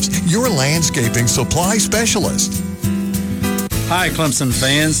Farms, your landscaping supply specialist. Hi, Clemson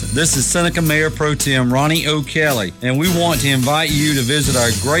fans. This is Seneca Mayor Pro Tem Ronnie O'Kelly, and we want to invite you to visit our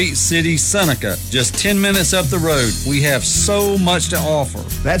great city, Seneca. Just 10 minutes up the road. We have so much to offer.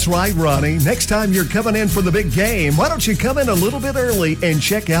 That's right, Ronnie. Next time you're coming in for the big game, why don't you come in a little bit early and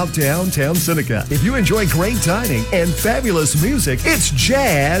check out downtown Seneca? If you enjoy great dining and fabulous music, it's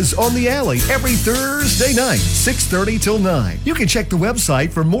Jazz on the Alley every Thursday night, 6:30 till 9. You can check the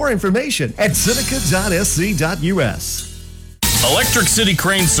website for more information at seneca.sc.us. Electric City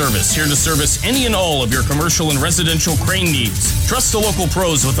Crane Service, here to service any and all of your commercial and residential crane needs. Trust the local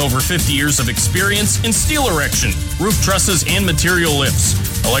pros with over 50 years of experience in steel erection, roof trusses, and material lifts.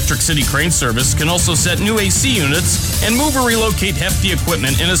 Electric City Crane Service can also set new AC units and move or relocate hefty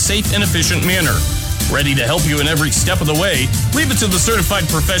equipment in a safe and efficient manner. Ready to help you in every step of the way? Leave it to the certified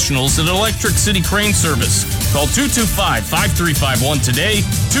professionals at Electric City Crane Service. Call 225-5351 today,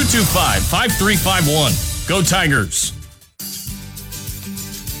 225-5351. Go Tigers!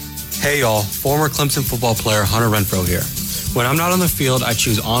 Hey y'all, former Clemson football player Hunter Renfro here. When I'm not on the field, I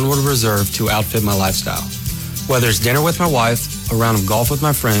choose Onward Reserve to outfit my lifestyle. Whether it's dinner with my wife, a round of golf with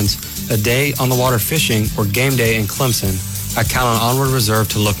my friends, a day on the water fishing, or game day in Clemson, I count on Onward Reserve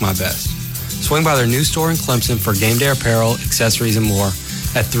to look my best. Swing by their new store in Clemson for game day apparel, accessories, and more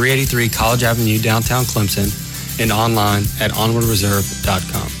at 383 College Avenue, downtown Clemson, and online at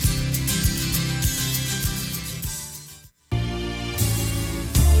onwardreserve.com.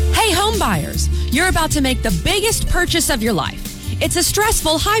 Hey home buyers, you're about to make the biggest purchase of your life. It's a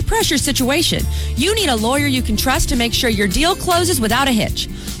stressful, high-pressure situation. You need a lawyer you can trust to make sure your deal closes without a hitch.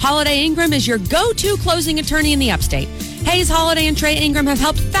 Holiday Ingram is your go-to closing attorney in the upstate. Hayes Holiday and Trey Ingram have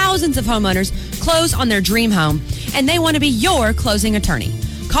helped thousands of homeowners close on their dream home, and they want to be your closing attorney.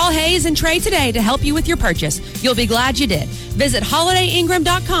 Call Hayes and Trey today to help you with your purchase. You'll be glad you did. Visit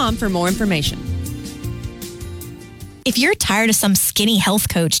holidayingram.com for more information. If you're tired of some skinny health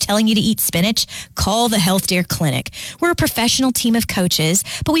coach telling you to eat spinach, call the Health Dare Clinic. We're a professional team of coaches,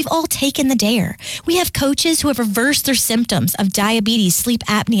 but we've all taken the dare. We have coaches who have reversed their symptoms of diabetes, sleep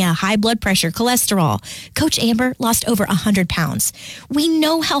apnea, high blood pressure, cholesterol. Coach Amber lost over 100 pounds. We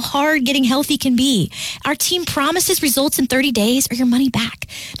know how hard getting healthy can be. Our team promises results in 30 days or your money back.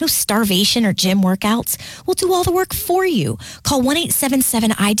 No starvation or gym workouts. We'll do all the work for you. Call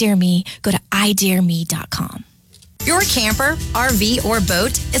 1-877-I-DARE-ME. Go to idareme.com. Your camper, RV, or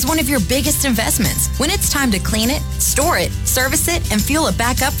boat is one of your biggest investments. When it's time to clean it, store it, service it, and fuel it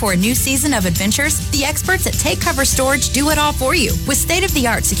back up for a new season of adventures, the experts at Take Cover Storage do it all for you. With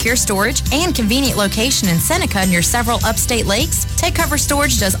state-of-the-art secure storage and convenient location in Seneca near several upstate lakes, Take Cover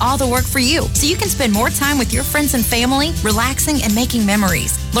Storage does all the work for you, so you can spend more time with your friends and family, relaxing and making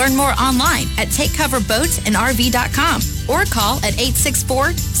memories. Learn more online at takecoverboatsandrv.com or call at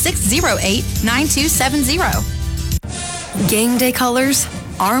 864-608-9270. Game day colors,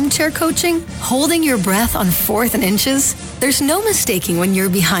 armchair coaching, holding your breath on 4th and inches. There's no mistaking when you're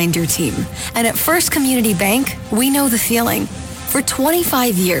behind your team. And at First Community Bank, we know the feeling. For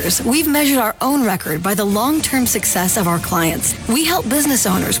 25 years, we've measured our own record by the long-term success of our clients. We help business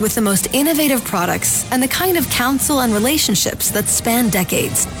owners with the most innovative products and the kind of counsel and relationships that span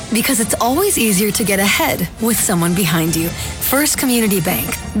decades. Because it's always easier to get ahead with someone behind you. First Community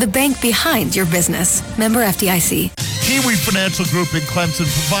Bank, the bank behind your business. Member FDIC. Kiwi Financial Group in Clemson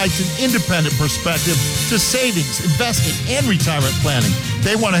provides an independent perspective to savings, investing, and retirement planning.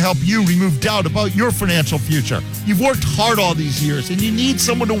 They want to help you remove doubt about your financial future. You've worked hard all these years, and you need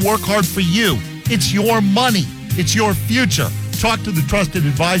someone to work hard for you. It's your money. It's your future. Talk to the trusted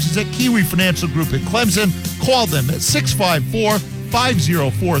advisors at Kiwi Financial Group in Clemson. Call them at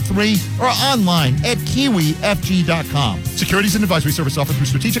 654-5043 or online at kiwifg.com. Securities and advisory service offered through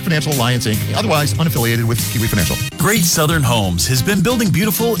Strategic Financial Alliance, Inc., otherwise unaffiliated with Kiwi Financial. Great Southern Homes has been building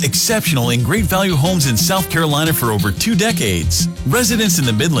beautiful, exceptional, and great value homes in South Carolina for over 2 decades. Residents in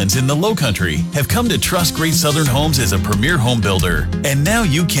the Midlands and the Low Country have come to trust Great Southern Homes as a premier home builder. And now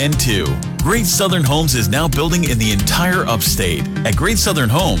you can too. Great Southern Homes is now building in the entire upstate. At Great Southern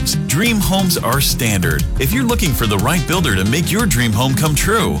Homes, dream homes are standard. If you're looking for the right builder to make your dream home come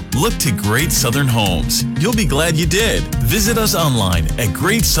true, look to Great Southern Homes. You'll be glad you did. Visit us online at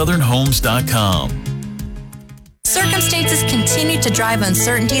greatsouthernhomes.com. Circumstances continue to drive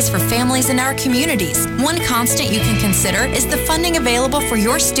uncertainties for families in our communities. One constant you can consider is the funding available for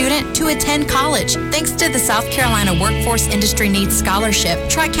your student to attend college. Thanks to the South Carolina Workforce Industry Needs Scholarship,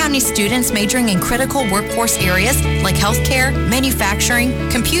 Tri-County students majoring in critical workforce areas like healthcare, manufacturing,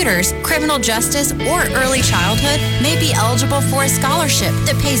 computers, criminal justice, or early childhood may be eligible for a scholarship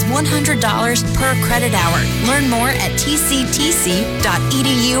that pays $100 per credit hour. Learn more at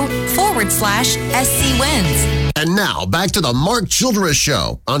tctc.edu/SCWins. And now, back to the Mark Childress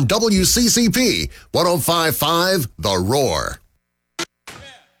Show on WCCP 105.5 The Roar.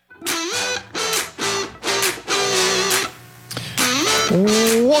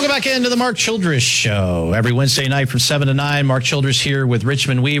 Welcome back into the Mark Childress Show. Every Wednesday night from 7 to 9, Mark Childress here with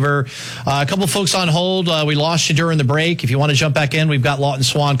Richmond Weaver. A couple folks on hold. We lost you during the break. If you want to jump back in, we've got Lawton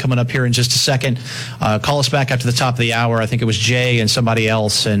Swann coming up here in just a second. Call us back after the top of the hour. I think it was Jay and somebody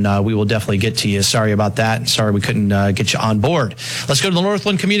else, and we will definitely get to you. Sorry about that. Sorry we couldn't get you on board. Let's go to the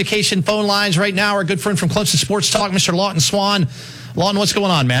Northland Communication phone lines right now. Our good friend from Clemson Sports Talk, Mr. Lawton Swann. Lawton, what's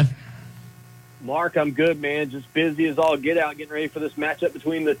going on, man? Mark, I'm good, man. Just busy as all get out, getting ready for this matchup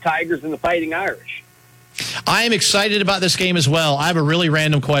between the Tigers and the Fighting Irish. I am excited about this game as well. I have a really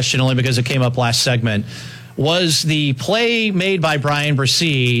random question only because it came up last segment. Was the play made by Brian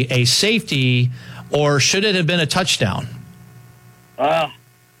Bresee a safety, or should it have been a touchdown?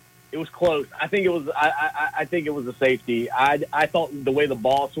 It was close. I think it was. I think it was a safety. I thought the way the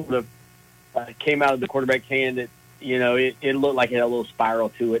ball sort of came out of the quarterback's hand, that it looked like it had a little spiral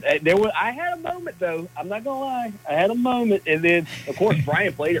to it. I had a moment, though. I'm not going to lie. I had a moment. And then, of course,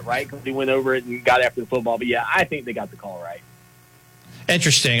 Brian played it right because he went over it and got after the football. But, yeah, I think they got the call right.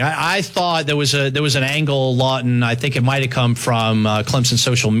 Interesting. I thought there was an angle, Lawton. I think it might have come from Clemson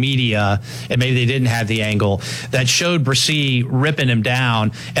social media, and maybe they didn't have the angle that showed Bresee ripping him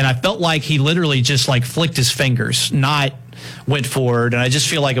down. And I felt like he literally just flicked his fingers, not went forward. And I just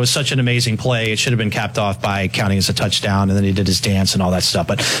feel like it was such an amazing play. It should have been capped off by counting as a touchdown. And then he did his dance and all that stuff,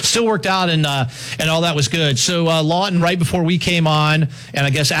 but still worked out, and all that was good. So Lawton, right before we came on, and I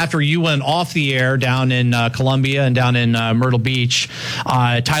guess after you went off the air down in Columbia and down in Myrtle Beach,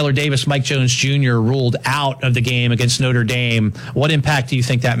 Tyler Davis, Mike Jones Jr. ruled out of the game against Notre Dame. What impact do you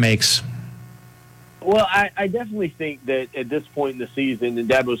think that makes? Well, I definitely think that at this point in the season, and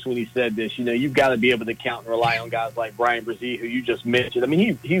Dabo Swinney said this, you've got to be able to count and rely on guys like Brian Bresee, who you just mentioned. I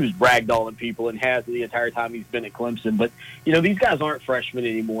mean, he was ragdolling people and has the entire time he's been at Clemson. But, these guys aren't freshmen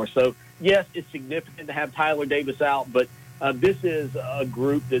anymore. So, yes, it's significant to have Tyler Davis out, but this is a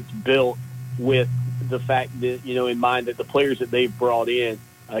group that's built with the fact that, in mind that the players that they've brought in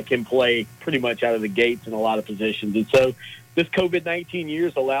can play pretty much out of the gates in a lot of positions. And so this COVID-19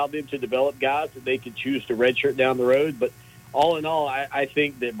 years allowed them to develop guys that they could choose to redshirt down the road. But all in all, I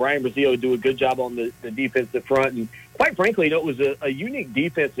think that Brian Bresee will do a good job on the defensive front. And quite frankly, it was a unique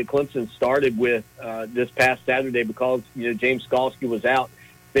defense that Clemson started with this past Saturday because, James Skalski was out.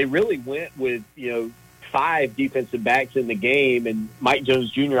 They really went with, 5 defensive backs in the game, and Mike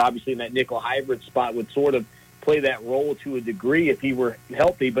Jones Jr., obviously in that nickel hybrid spot, would sort of play that role to a degree if he were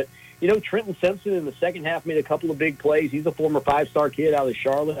healthy. But Trenton Simpson in the second half made a couple of big plays. He's a former 5-star kid out of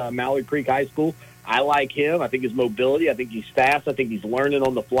Charlotte, Mallard Creek High School. I like him. I think his mobility. I think he's fast. I think he's learning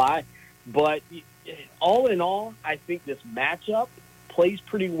on the fly. But all in all, I think this matchup plays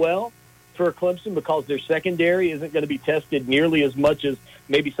pretty well for Clemson because their secondary isn't going to be tested nearly as much as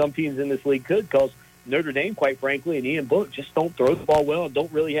maybe some teams in this league could, because Notre Dame, quite frankly, and Ian Book just don't throw the ball well and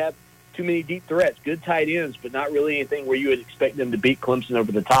don't really have too many deep threats. Good tight ends, but not really anything where you would expect them to beat Clemson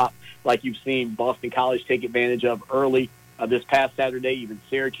over the top, like you've seen Boston College take advantage of early this past Saturday, even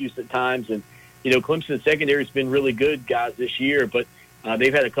Syracuse at times. And, Clemson's secondary has been really good, guys, this year, but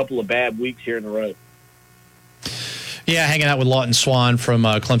they've had a couple of bad weeks here in a row. Yeah, hanging out with Lawton Swann from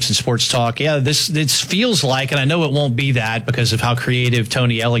Clemson Sports Talk. Yeah, this feels like, and I know it won't be that because of how creative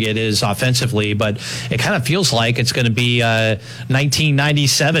Tony Elliott is offensively, but it kind of feels like it's going to be a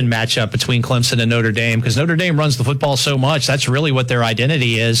 1997 matchup between Clemson and Notre Dame, because Notre Dame runs the football so much. That's really what their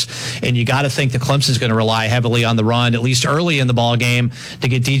identity is, and you got to think that Clemson's going to rely heavily on the run, at least early in the ball game, to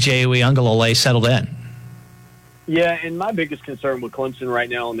get DJ Uiagalelei settled in. Yeah, and my biggest concern with Clemson right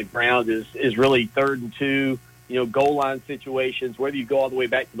now on the ground is really 3rd and 2, goal line situations, whether you go all the way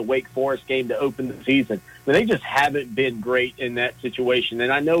back to the Wake Forest game to open the season. But they just haven't been great in that situation.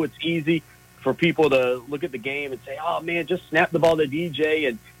 And I know it's easy for people to look at the game and say, oh, man, just snap the ball to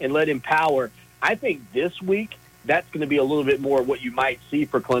DJ and let him power. I think this week that's going to be a little bit more what you might see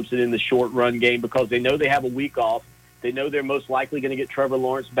for Clemson in the short run game, because they know they have a week off. They know they're most likely going to get Trevor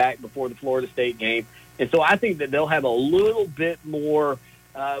Lawrence back before the Florida State game. And so I think that they'll have a little bit more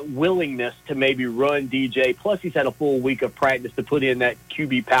willingness to maybe run DJ. Plus, he's had a full week of practice to put in that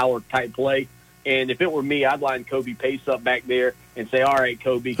QB power type play. And if it were me, I'd line Kobe Pace up back there and say, all right,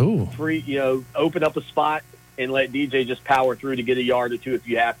 Kobe, open up a spot and let DJ just power through to get a yard or two if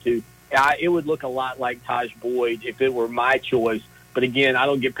you have to. It would look a lot like Taj Boyd if it were my choice. But, again, I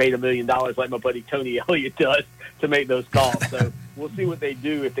don't get paid $1 million like my buddy Tony Elliott does to make those calls. So we'll see what they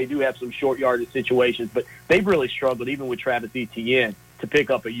do if they do have some short yardage situations. But they've really struggled, even with Travis Etienne, to pick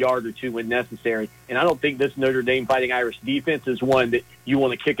up a yard or two when necessary. And I don't think this Notre Dame Fighting Irish defense is one that you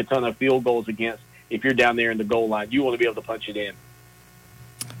want to kick a ton of field goals against if you're down there in the goal line. You want to be able to punch it in.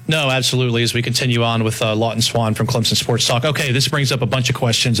 No, absolutely. As we continue on with Lawton Swann from Clemson Sports Talk. Okay, this brings up a bunch of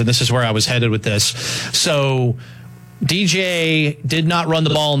questions, and this is where I was headed with this. So DJ did not run the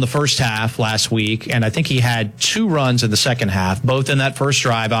ball in the first half last week, and I think he had 2 runs in the second half, both in that first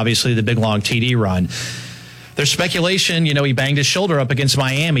drive, obviously the big, long TD run. There's speculation, he banged his shoulder up against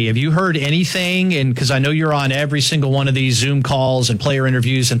Miami. Have you heard anything? And because I know you're on every single one of these Zoom calls and player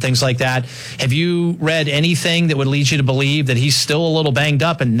interviews and things like that. Have you read anything that would lead you to believe that he's still a little banged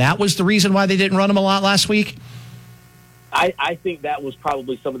up and that was the reason why they didn't run him a lot last week? I think that was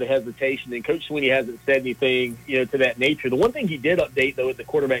probably some of the hesitation, and Coach Swann hasn't said anything, to that nature. The one thing he did update, though, at the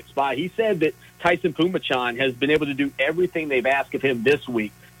quarterback spot, he said that Tyson Pumachan has been able to do everything they've asked of him this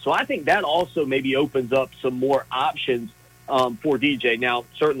week. So I think that also maybe opens up some more options for DJ. Now,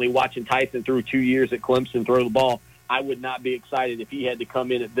 certainly watching Tyson through 2 years at Clemson throw the ball, I would not be excited if he had to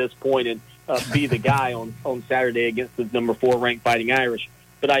come in at this point and be the guy on Saturday against the number 4 ranked Fighting Irish.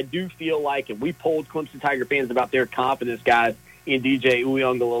 But I do feel like if we polled Clemson Tiger fans about their confidence, guys, in DJ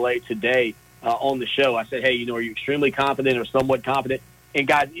Uiagalelei today on the show, I said, hey, are you extremely confident or somewhat confident? And,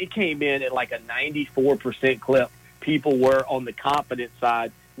 guys, it came in at like a 94% clip. People were on the confident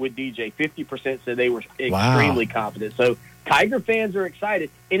side with DJ. 50% said they were extremely confident. So Tiger fans are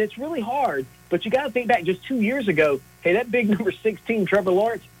excited, and it's really hard. But you got to think back just 2 years ago. Hey, that big number 16, Trevor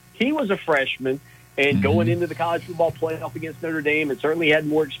Lawrence, he was a freshman and going into the college football playoff against Notre Dame, and certainly had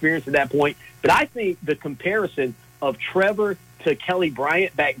more experience at that point. But I think the comparison of Trevor to Kelly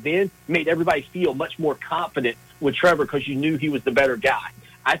Bryant back then made everybody feel much more confident with Trevor because you knew he was the better guy.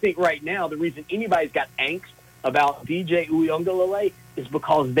 I think right now the reason anybody's got angst about DJ Uiagalelei is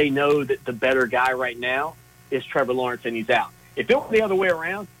because they know that the better guy right now is Trevor Lawrence and he's out. If it were the other way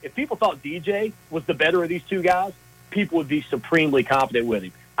around, if people thought DJ was the better of these two guys, people would be supremely confident with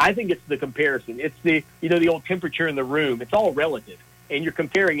him. I think it's the comparison. It's the old temperature in the room. It's all relative. And you're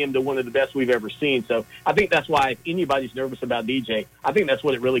comparing him to one of the best we've ever seen. So I think that's why if anybody's nervous about DJ, I think that's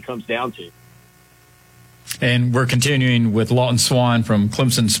what it really comes down to. And we're continuing with Lawton Swann from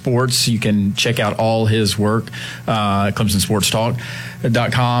Clemson Sports. You can check out all his work at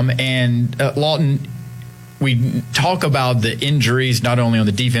ClemsonSportsTalk.com. And Lawton, we talk about the injuries not only on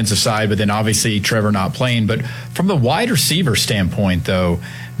the defensive side, but then obviously Trevor not playing. But from the wide receiver standpoint, though,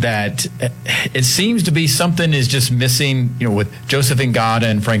 that it seems to be something is just missing, with Joseph Ngata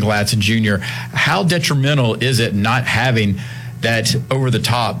and Frank Ladson Jr. How detrimental is it not having that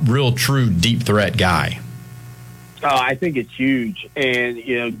over-the-top, real, true, deep threat guy? Oh, I think it's huge. And,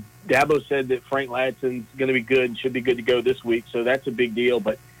 Dabo said that Frank Ladson's going to be good and should be good to go this week, so that's a big deal.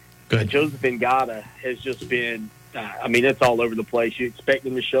 But Joseph Ngata has just been, it's all over the place. You expect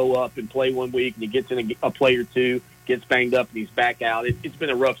him to show up and play one week, and he gets in a play or two, gets banged up, and he's back out. It's been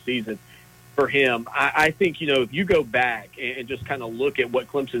a rough season for him. I think, if you go back and just kind of look at what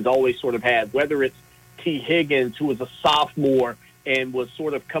Clemson's always sort of had, whether it's T. Higgins, who was a sophomore and was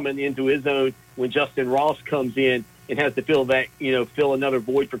sort of coming into his own when Justin Ross comes in and has to fill that, fill another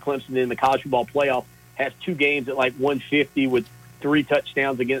void for Clemson in the college football playoff, has 2 games at like 150 with 3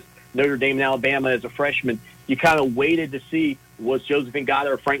 touchdowns against Notre Dame and Alabama as a freshman. You kind of waited to see, was Joseph Ngata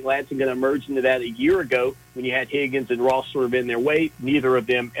or Frank Ladson going to emerge into that a year ago when you had Higgins and Ross sort of in their way? Neither of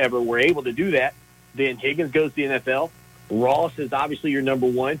them ever were able to do that. Then Higgins goes to the NFL. Ross is obviously your number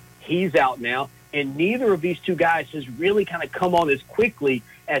 1. He's out now. And neither of these two guys has really kind of come on as quickly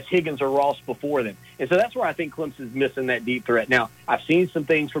as Higgins or Ross before them. And so that's where I think Clemson's missing that deep threat. Now, I've seen some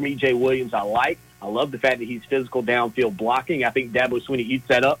things from E.J. Williams I like. I love the fact that he's physical downfield blocking. I think Dabo Swinney eats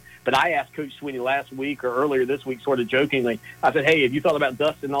that up. But I asked Coach Swinney last week or earlier this week sort of jokingly, I said, hey, have you thought about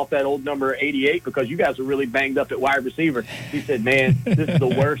dusting off that old number 88 because you guys are really banged up at wide receiver? He said, man, this is the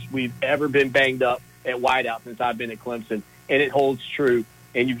worst we've ever been banged up at wideout since I've been at Clemson. And it holds true.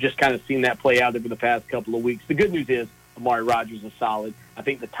 And you've just kind of seen that play out over the past couple of weeks. The good news is Amari Rodgers is solid. I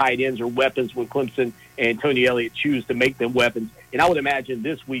think the tight ends are weapons when Clemson and Tony Elliott choose to make them weapons. And I would imagine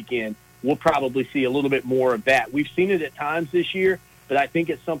this weekend we'll probably see a little bit more of that. We've seen it at times this year, but I think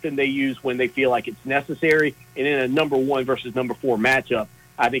it's something they use when they feel like it's necessary. And in a number 1 versus number 4 matchup,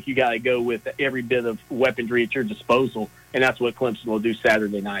 I think you got to go with every bit of weaponry at your disposal, and that's what Clemson will do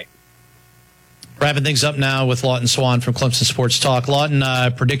Saturday night. Wrapping things up now with Lawton Swann from Clemson Sports Talk. Lawton,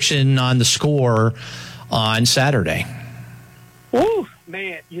 prediction on the score on Saturday. Woo,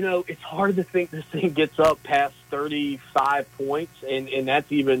 man, it's hard to think this thing gets up past 35 points, and that's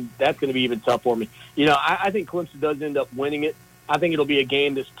going to be even tough for me. I think Clemson does end up winning it. I think it'll be a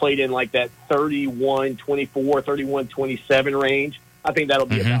game that's played in like that 31-24, 31-27 range. I think that'll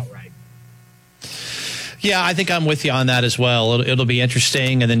be about right. Yeah, I think I'm with you on that as well. It'll be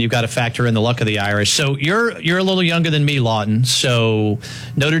interesting, and then you've got to factor in the luck of the Irish. So you're a little younger than me, Lawton. So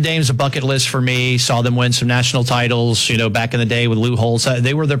Notre Dame's a bucket list for me. Saw them win some national titles, back in the day with Lou Holtz.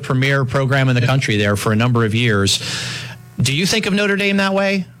 They were the premier program in the country there for a number of years. Do you think of Notre Dame that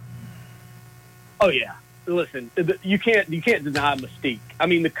way? Oh yeah. Listen, you can't deny mystique. I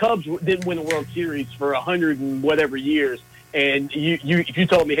mean, the Cubs didn't win a World Series for 100 and whatever years. And if you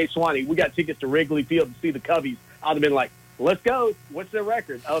told me, hey, Swanee, we got tickets to Wrigley Field to see the Cubbies, I'd have been like, let's go. What's their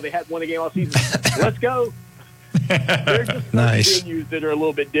record? Oh, they hadn't won a game all season. Let's go. There's just nice venues that are a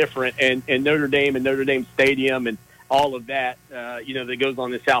little bit different, and Notre Dame and Notre Dame Stadium and all of that, that goes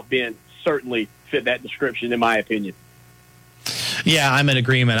on in South Bend certainly fit that description, in my opinion. Yeah, I'm in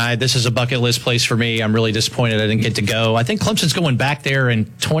agreement. This is a bucket list place for me. I'm really disappointed I didn't get to go. I think Clemson's going back there in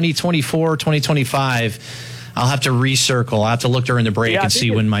 2024, 2025. I'll have to recircle. I'll have to look during the break and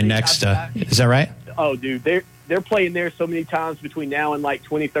see when my next is that right? Oh, dude, they're playing there so many times between now and like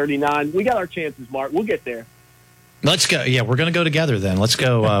 2039. We got our chances, Mark. We'll get there. Let's go. Yeah, we're going to go together then. Let's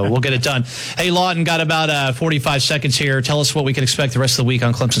go. We'll get it done. Hey, Lawton, got about 45 seconds here. Tell us what we can expect the rest of the week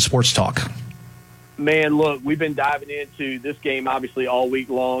on Clemson Sports Talk. Man, look, we've been diving into this game obviously all week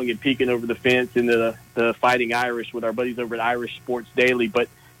long and peeking over the fence into the Fighting Irish with our buddies over at Irish Sports Daily, but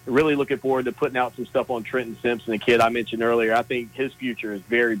really looking forward to putting out some stuff on Trenton Simpson, the kid I mentioned earlier. I think his future is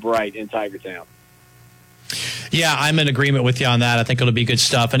very bright in Tigertown. Yeah, I'm in agreement with you on that. I think it'll be good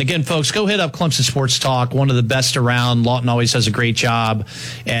stuff. And again, folks, go hit up Clemson Sports Talk, one of the best around. Lawton always does a great job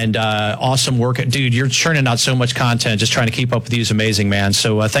and awesome work. Dude, you're churning out so much content. Just trying to keep up with you is amazing, man.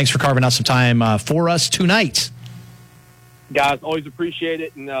 So thanks for carving out some time for us tonight. Guys, always appreciate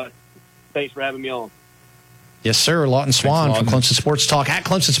it, and thanks for having me on. Yes, sir. Lawton Swann from Clemson Sports Talk at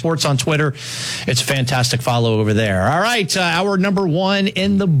Clemson Sports on Twitter. It's a fantastic follow over there. All right. Hour number 1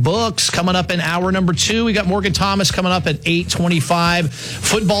 in the books. Coming up in hour number 2, we got Morgan Thomas coming up at 8:25.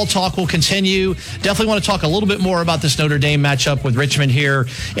 Football talk will continue. Definitely want to talk a little bit more about this Notre Dame matchup with Richmond here.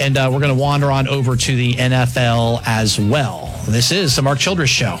 And we're going to wander on over to the NFL as well. This is the Mark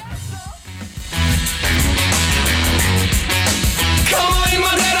Childress Show.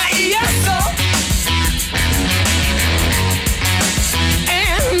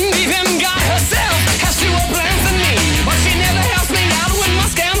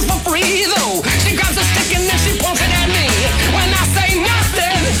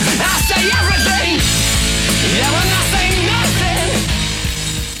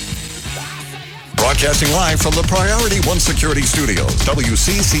 Broadcasting live from the Priority One Security Studios,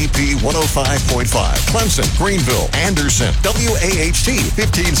 WCCP 105.5, Clemson, Greenville, Anderson, WAHT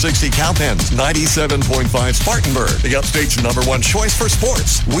 1560 Cowpens, 97.5 Spartanburg, the Upstate's #1 choice for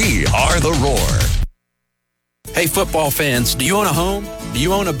sports. We are the Roar. Hey, football fans, do you own a home? Do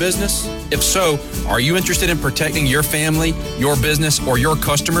you own a business? If so, are you interested in protecting your family, your business, or your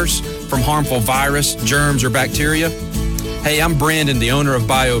customers from harmful virus, germs, or bacteria? Hey, I'm Brandon, the owner of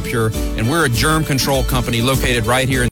BioPure, and we're a germ control company located right here in